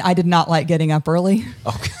once again, I did not like getting up early.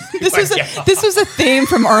 Okay. This was a theme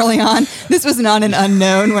from early on. This was not an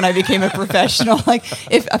unknown when I became a professional. Like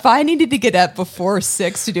if I needed to get up before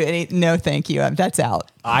 6 to do anything, no, thank you. That's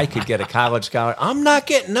out. I could get a college scholarship. I'm not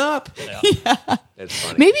getting up. Yeah. That's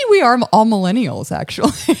funny. Maybe we are all millennials,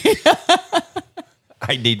 actually.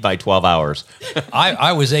 I need my 12 hours.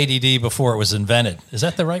 I was ADD before it was invented. Is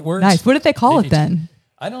that the right word? Nice. What did they call it then?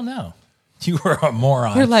 I don't know. You were a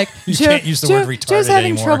moron. We're like, you can't use the word retarded Joe's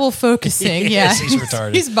having anymore. trouble focusing. Yes, Yeah, he's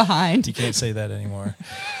retarded. He's behind. You can't say that anymore.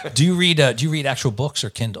 Do you read actual books or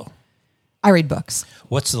Kindle? I read books.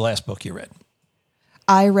 What's the last book you read?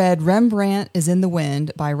 I read Rembrandt is in the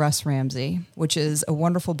Wind by Russ Ramsey, which is a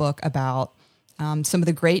wonderful book about some of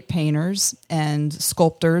the great painters and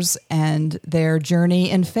sculptors and their journey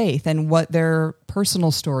in faith and what their personal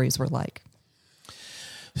stories were like.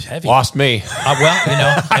 Heavy. Lost me.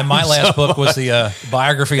 And my last book was the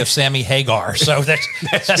biography of Sammy Hagar. So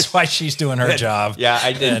that's why she's doing her job. Yeah,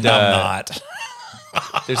 I did. And I'm not.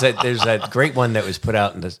 There's that great one that was put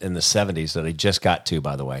out in the 70s that I just got to,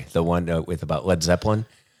 by the way. The one with about Led Zeppelin.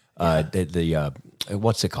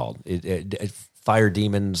 What's it called? Fire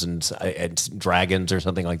demons and dragons or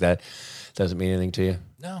something like that. Doesn't mean anything to you?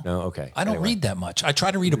 No. Okay. I don't read that much. I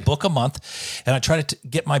try to read a book a month, and I try to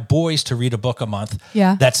get my boys to read a book a month.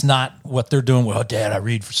 Yeah. That's not what they're doing. Well, Dad, I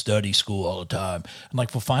read for study school all the time. I'm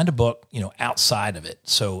like, well, find a book, outside of it.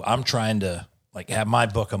 So I'm trying to have my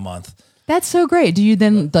book a month. That's so great. Do you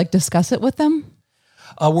then discuss it with them?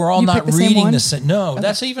 We're all not reading the same. No, okay.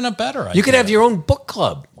 That's even a better idea. You could have your own book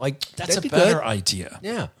club. That's a better idea.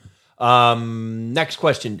 Yeah. Next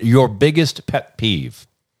question. Your biggest pet peeve?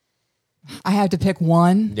 I have to pick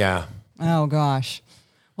one. Yeah. Oh gosh.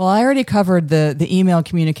 Well, I already covered the email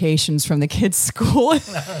communications from the kids' school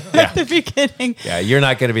at the beginning. Yeah, you're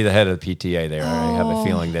not going to be the head of the PTA there. I have a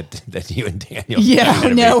feeling that you and Daniel.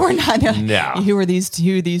 Yeah, no, we're not. No. Who are these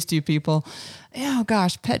two people? Oh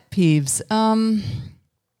gosh, pet peeves.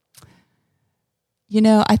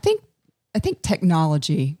 I think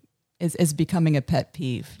technology is becoming a pet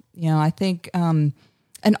peeve. I think, and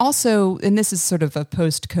this is sort of a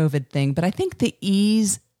post-COVID thing, but I think the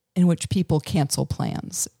ease in which people cancel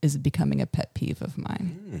plans is becoming a pet peeve of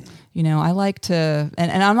mine. I like to,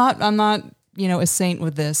 and I'm not, a saint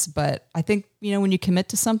with this, but I think, when you commit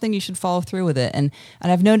to something, you should follow through with it. And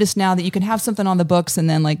I've noticed now that you can have something on the books and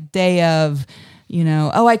then like day of,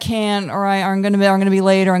 I can't, or I'm going to be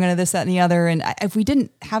late, or I'm going to this, that, and the other. And if we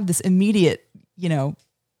didn't have this immediate,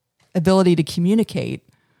 ability to communicate,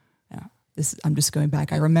 I'm just going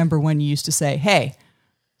back. I remember when you used to say, hey,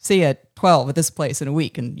 see you at 12 at this place in a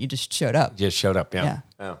week, and you just showed up. Just showed up, yeah. Yeah.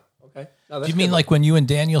 Oh, okay. No, Do you mean like when you and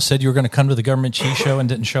Daniel said you were going to come to the government cheese show and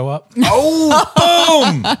didn't show up? Oh,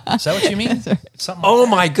 boom! Is that what you mean? Something Oh,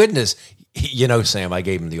 my goodness. Sam, I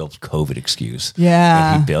gave him the old COVID excuse.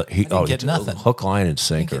 Yeah. And he get nothing. Hook, line, and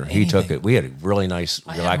sinker. He took it. We had a really nice,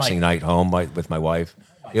 relaxing night home with my wife.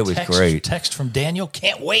 It was great. Text from Daniel.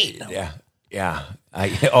 Can't wait. Yeah.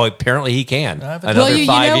 Apparently he can. Another Well, you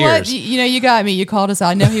 5 know years. what? You got me. You called us out.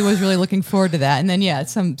 I know he was really looking forward to that. And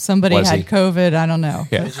then, somebody Was had he? COVID. I don't know.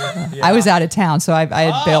 Yeah. I was out of town, so I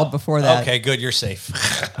had bailed before that. Okay, good. You're safe.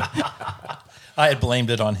 I had blamed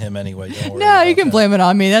it on him anyway. Don't worry No, about you can that. blame it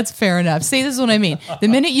on me. That's fair enough. See, this is what I mean. The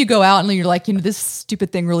minute you go out and you're like, this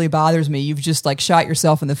stupid thing really bothers me, you've just like shot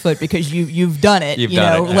yourself in the foot because you've done it, You've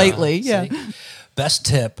done it. lately. Yeah. See? Best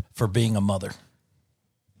tip for being a mother.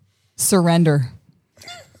 Surrender.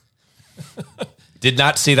 Did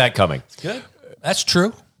not see that coming. Good. That's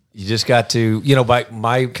true. You just got to, by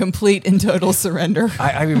my. Complete and total surrender.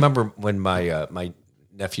 I remember when my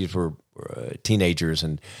nephews were teenagers,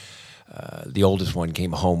 and the oldest one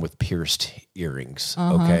came home with pierced earrings.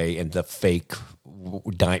 Okay, and the fake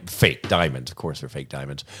diamonds. Of course, they're fake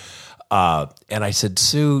diamonds. And I said,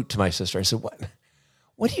 Sue, to my sister, I said,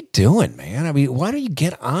 What are you doing, man? I mean, why don't you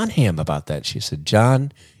get on him about that? She said,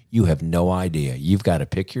 John, you have no idea. You've got to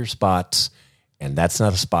pick your spots, and that's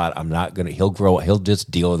not a spot. I'm not going to, he'll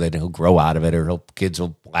just deal with it, and he'll grow out of it, or kids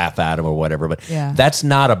will laugh at him or whatever. But that's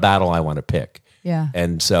not a battle I want to pick. Yeah.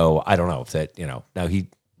 And so I don't know if that, now he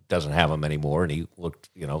doesn't have them anymore, and he looked,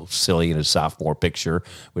 silly in his sophomore picture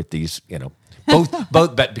with these, both,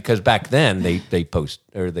 but because back then they did both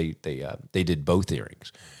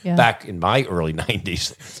earrings. Yeah. Back in my early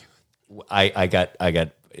 90s, I got.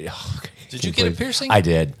 Did you get a piercing? I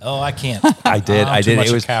did. Oh, I can't. I did. I'm I too did. much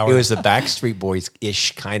It a was coward. it was the Backstreet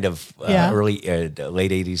Boys-ish kind of early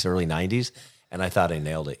late 80s, early 90s, and I thought I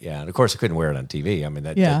nailed it. Yeah, and of course I couldn't wear it on TV. I mean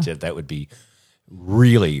that would be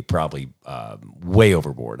really probably way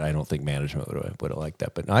overboard. I don't think management would have liked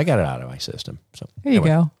that, but no, I got it out of my system. So There you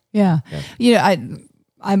go. Yeah.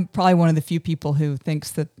 I'm probably one of the few people who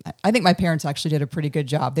thinks that I think my parents actually did a pretty good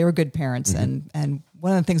job. They were good parents. And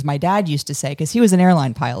one of the things my dad used to say, because he was an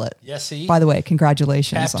airline pilot. Yes, he. By the way,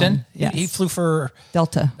 congratulations. Captain. Yes. He flew for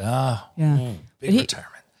Delta. big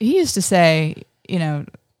retirement. He used to say,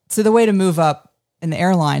 so the way to move up in the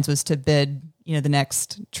airlines was to bid, the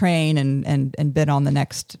next train and bid on the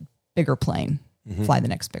next bigger plane, fly the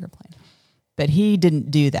next bigger plane. But he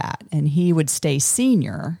didn't do that, and he would stay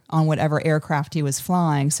senior on whatever aircraft he was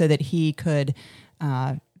flying so that he could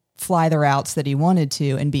fly the routes that he wanted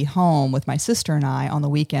to and be home with my sister and I on the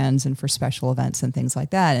weekends and for special events and things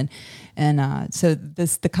like that. And so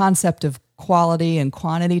the concept of quality and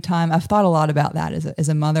quantity time, I've thought a lot about that as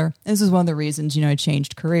a mother. This is one of the reasons, I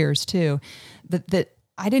changed careers too, that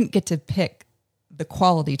I didn't get to pick the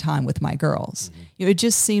quality time with my girls. It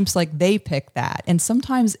just seems like they pick that. And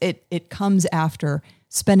sometimes it comes after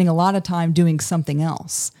spending a lot of time doing something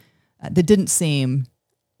else that didn't seem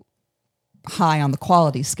high on the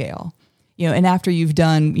quality scale. And after you've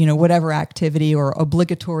done, whatever activity or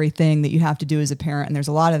obligatory thing that you have to do as a parent, and there's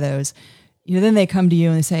a lot of those, then they come to you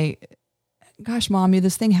and they say, gosh, Mom,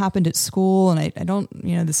 this thing happened at school and I don't,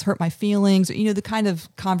 this hurt my feelings, the kind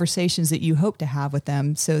of conversations that you hope to have with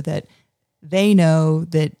them so that they know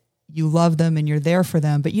that you love them and you're there for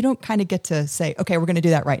them, but you don't kind of get to say, okay, we're going to do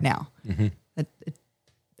that right now.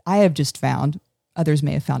 I have just found, others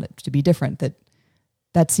may have found it to be different,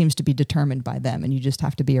 that seems to be determined by them and you just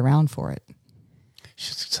have to be around for it.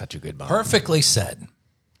 She's such a good mom. Perfectly said.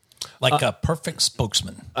 Like a perfect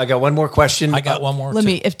spokesman. I got one more question. I got one more.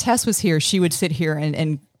 If Tess was here, she would sit here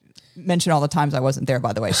and mention all the times I wasn't there,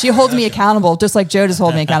 by the way. She holds me accountable, just like Joe just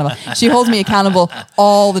holds me accountable. She holds me accountable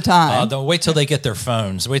all the time. Don't wait till they get their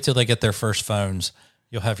phones. Wait till they get their first phones.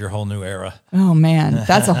 You'll have your whole new era. Oh man,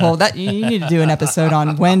 that's a whole you need to do an episode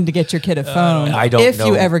on when to get your kid a phone. I don't if know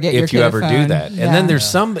you ever get your if kid you a ever phone. do that. Yeah. And then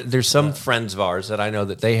there's some friends of ours that I know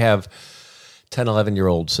that they have 10,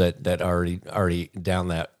 11-year-olds that already down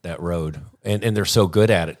that road, and they're so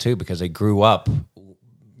good at it too because they grew up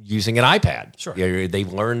using an iPad. Sure,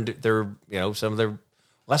 they've learned some of their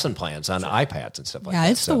lesson plans on iPads and stuff like that.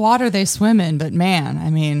 Yeah, it's the water they swim in, but man, I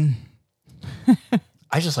mean.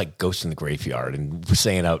 I just like Ghost in the Graveyard and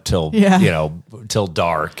staying out till till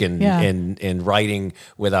dark and riding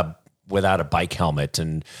without a bike helmet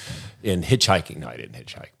and hitchhiking. No, I didn't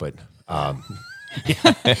hitchhike, but No,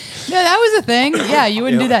 that was a thing. Yeah, you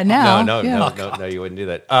wouldn't do that now. No, you wouldn't do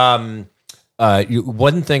that.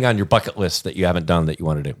 One thing on your bucket list that you haven't done that you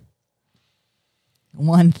want to do.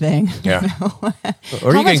 One thing. Yeah.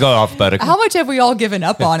 Or you can go alphabetical. How much have we all given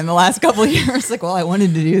up on in the last couple of years? Like, well, I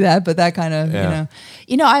wanted to do that, but that kind of,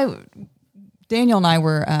 Daniel and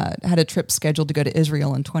I had a trip scheduled to go to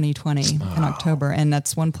Israel in 2020 in October, and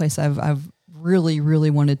that's one place I've really, really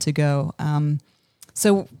wanted to go.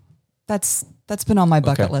 So that's been on my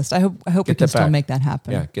bucket list. I hope we can still make that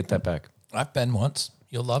happen. Yeah, get that back. I've been once.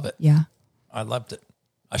 You'll love it. Yeah. I loved it.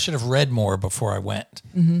 I should have read more before I went.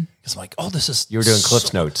 Because I'm like, oh, this is... You were doing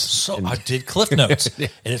Cliff Notes. So I did Cliff Notes. And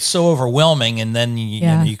it's so overwhelming. And then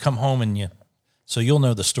you come home and so you'll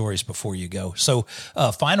know the stories before you go. So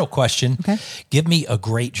final question. Okay. Give me a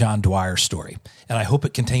great John Dwyer story. And I hope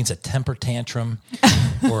it contains a temper tantrum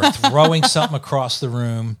or throwing something across the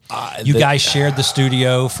room. You guys shared the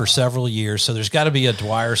studio for several years, so there's got to be a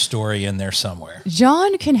Dwyer story in there somewhere.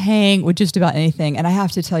 John can hang with just about anything. And I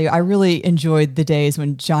have to tell you, I really enjoyed the days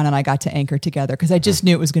when John and I got to anchor together because I just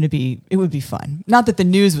knew it would be fun. Not that the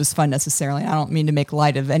news was fun necessarily. I don't mean to make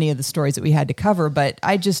light of any of the stories that we had to cover, but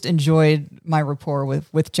I just enjoyed my rapport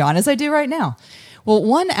with John as I do right now. Well,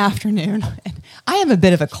 one afternoon, and I am a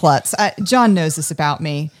bit of a klutz. John knows this about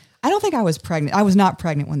me. I don't think I was pregnant. I was not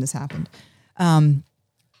pregnant when this happened.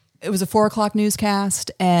 It was a 4:00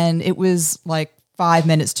 newscast, and it was like 5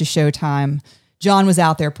 minutes to showtime. John was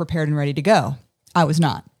out there prepared and ready to go. I was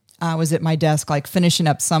not. I was at my desk, like finishing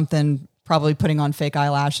up something, probably putting on fake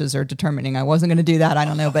eyelashes or determining I wasn't going to do that. I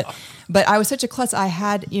don't know. But I was such a klutz. I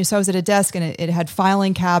had, so I was at a desk and it had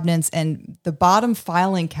filing cabinets, and the bottom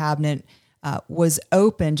filing cabinet was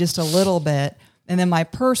open just a little bit. And then my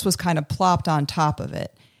purse was kind of plopped on top of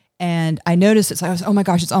it. And I noticed it. So I was, oh my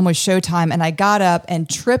gosh, it's almost showtime. And I got up and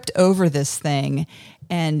tripped over this thing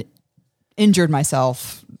and injured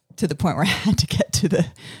myself to the point where I had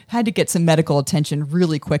to get some medical attention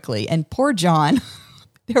really quickly. And poor John,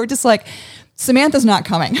 they were just like, Samantha's not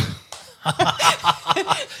coming.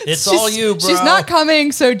 It's all you, bro. She's not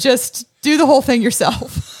coming, so just do the whole thing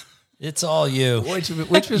yourself. It's all you.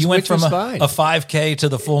 You went from a 5K to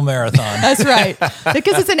the full marathon. That's right.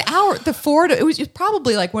 Because it's an hour. It was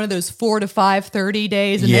probably like one of those 4 to 5:30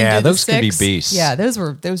 days. And then do those the 6. can be beasts. Yeah, those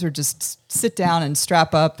were just sit down and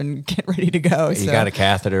strap up and get ready to go. You got a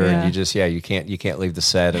catheter and you just you can't leave the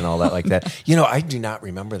set and all that like that. I do not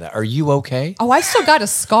remember that. Are you okay? Oh, I still got a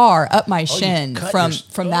scar up my shin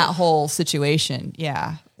from that whole situation.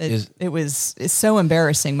 Yeah, it's so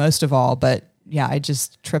embarrassing most of all, but. Yeah, I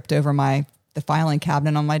just tripped over the filing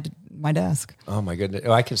cabinet on my desk. Oh my goodness!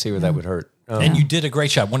 I can see where that would hurt. Oh. And you did a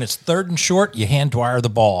great job. When it's 3rd and short, you hand Dwyer the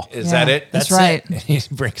ball. Is that it? That's right. It. He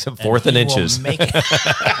breaks up 4th and inches. I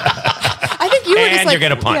think you were just like, you're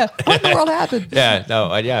gonna punt. Yeah, what in the world happened?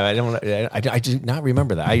 I do not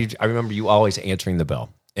remember that. I remember you always answering the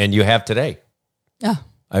bell, and you have today. Yeah,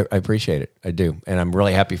 I appreciate it. I do, and I'm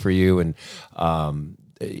really happy for you. And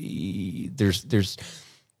there's.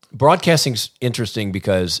 Broadcasting's interesting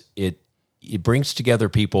because it brings together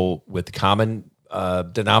people with common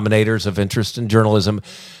denominators of interest in journalism,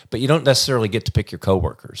 but you don't necessarily get to pick your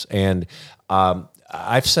coworkers. And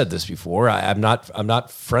I've said this before. I'm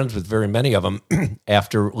not friends with very many of them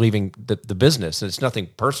after leaving the business. And it's nothing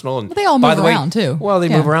personal. And they all move around too. Well, they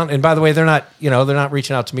move around, and by the way, they're not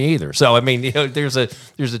reaching out to me either. So I mean, there's a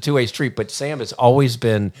 2-way street. But Sam has always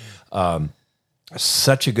been.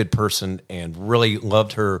 Such a good person, and really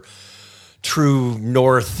loved her true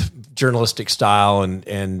North journalistic style,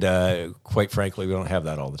 and quite frankly, we don't have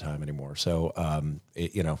that all the time anymore. So,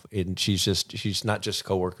 and she's not just a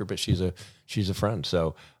coworker, but she's a friend.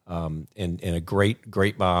 So, and a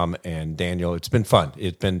great mom. And Daniel, it's been fun.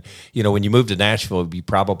 It's been, when you moved to Nashville, it'd be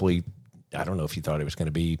probably, I don't know if you thought it was going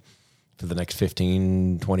to be for the next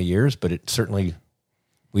 15, 20 years, but it certainly,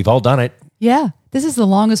 we've all done it. Yeah. this is the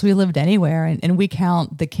longest we lived anywhere. And we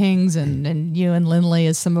count the Kings and you and Lindley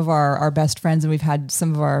as some of our best friends. And we've had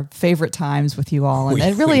some of our favorite times with you all. And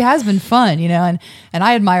it really has been fun, and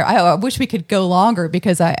I admire, I wish we could go longer,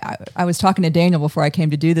 because I was talking to Daniel before I came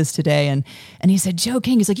to do this today. And he said, Joe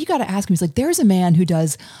King, he's like, you got to ask him. He's like, there's a man who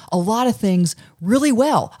does a lot of things really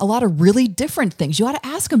well, a lot of really different things. You ought to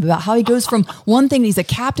ask him about how he goes from one thing. He's a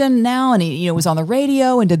captain now, and he was on the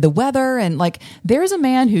radio and did the weather. And like, there's a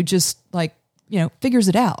man who just like, figures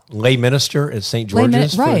it out. Lay minister at St.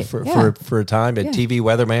 George's right, for a time, a TV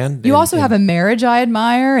weatherman. You also have a marriage I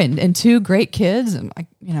admire and 2 great kids, and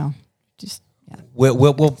just. Yeah.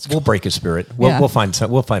 We'll break his spirit. We'll find a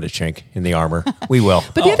chink in the armor. We will.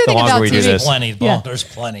 But the other thing about TV, there's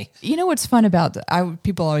plenty. You know what's fun about?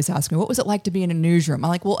 People always ask me, what was it like to be in a newsroom? I'm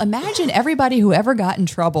like, well, imagine everybody who ever got in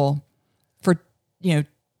trouble for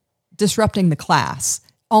disrupting the class,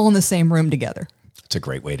 all in the same room together. It's a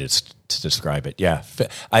great way to describe it. Yeah.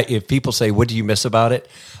 If people say, what do you miss about it?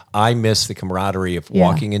 I miss the camaraderie of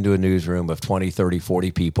walking into a newsroom of 20, 30,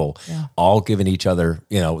 40 people, all giving each other,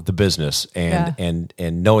 the business and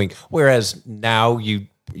knowing, whereas now you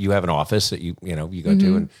have an office that you go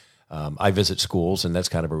to, and I visit schools, and that's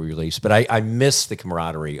kind of a release. But I miss the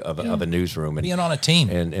camaraderie of a newsroom and being on a team,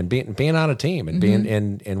 and being on a team, and being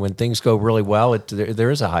and when things go really well,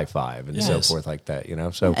 there is a high five and so forth like that.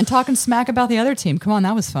 So and talking smack about the other team. Come on,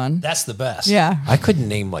 that was fun. That's the best. Yeah, I couldn't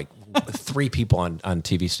name like 3 people on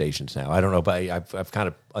TV stations now. I don't know, but I've kind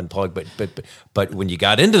of unplugged. But when you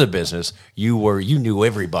got into the business, you knew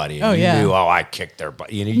everybody. And you knew, I kicked their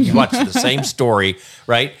butt. You watched the same story,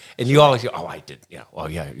 right? And you always go, I did.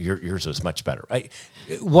 Yours was much better. Right?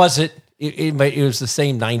 Was it? It was the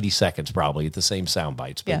same 90 seconds, probably the same sound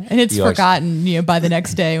bites. But and it's forgotten, by the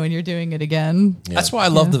next day when you're doing it again. Yeah. That's why I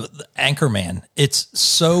love the Anchorman. It's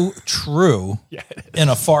so true in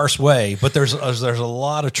a farce way, but there's a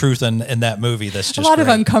lot of truth in that movie. That's just a lot of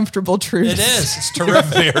uncomfortable truth. It is. It's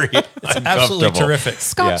terrific. It's absolutely terrific.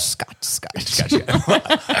 Scotch.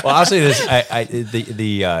 Well, I'll say this: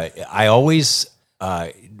 I always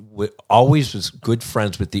was good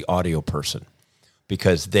friends with the audio person,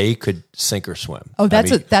 because they could sink or swim. Oh,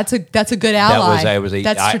 that's a good ally. I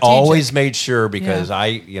always made sure, because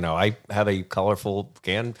I have a colorful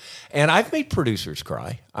can, and I've made producers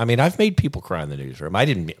cry. I mean, I've made people cry in the newsroom.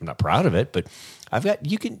 I'm not proud of it, but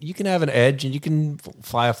you can have an edge, and you can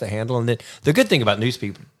fly off the handle. And the good thing about news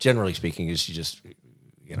people, generally speaking, is you just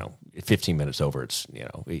 15 minutes over, it's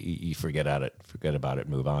you forget about it,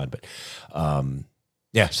 move on. But some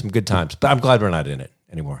good times. But I'm glad we're not in it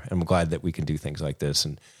anymore. And I'm glad that we can do things like this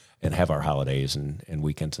and have our holidays and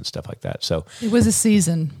weekends and stuff like that. So it was a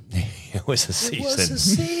season. It was a season.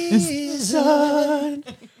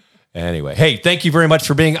 Anyway, hey, thank you very much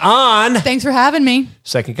for being on. Thanks for having me.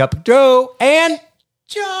 Second Cup of Joe and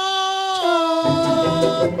John.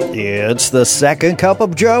 It's the Second Cup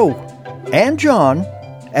of Joe and John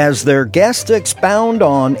as their guests expound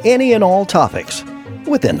on any and all topics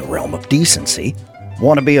within the realm of decency.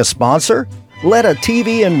 Want to be a sponsor? Let a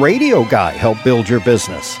TV and radio guy help build your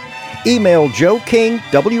business. Email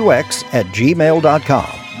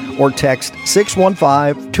joekingwx@gmail.com or text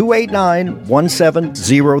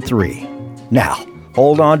 615-289-1703. Now,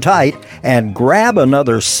 hold on tight and grab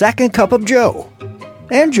another Second Cup of Joe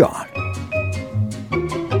and John.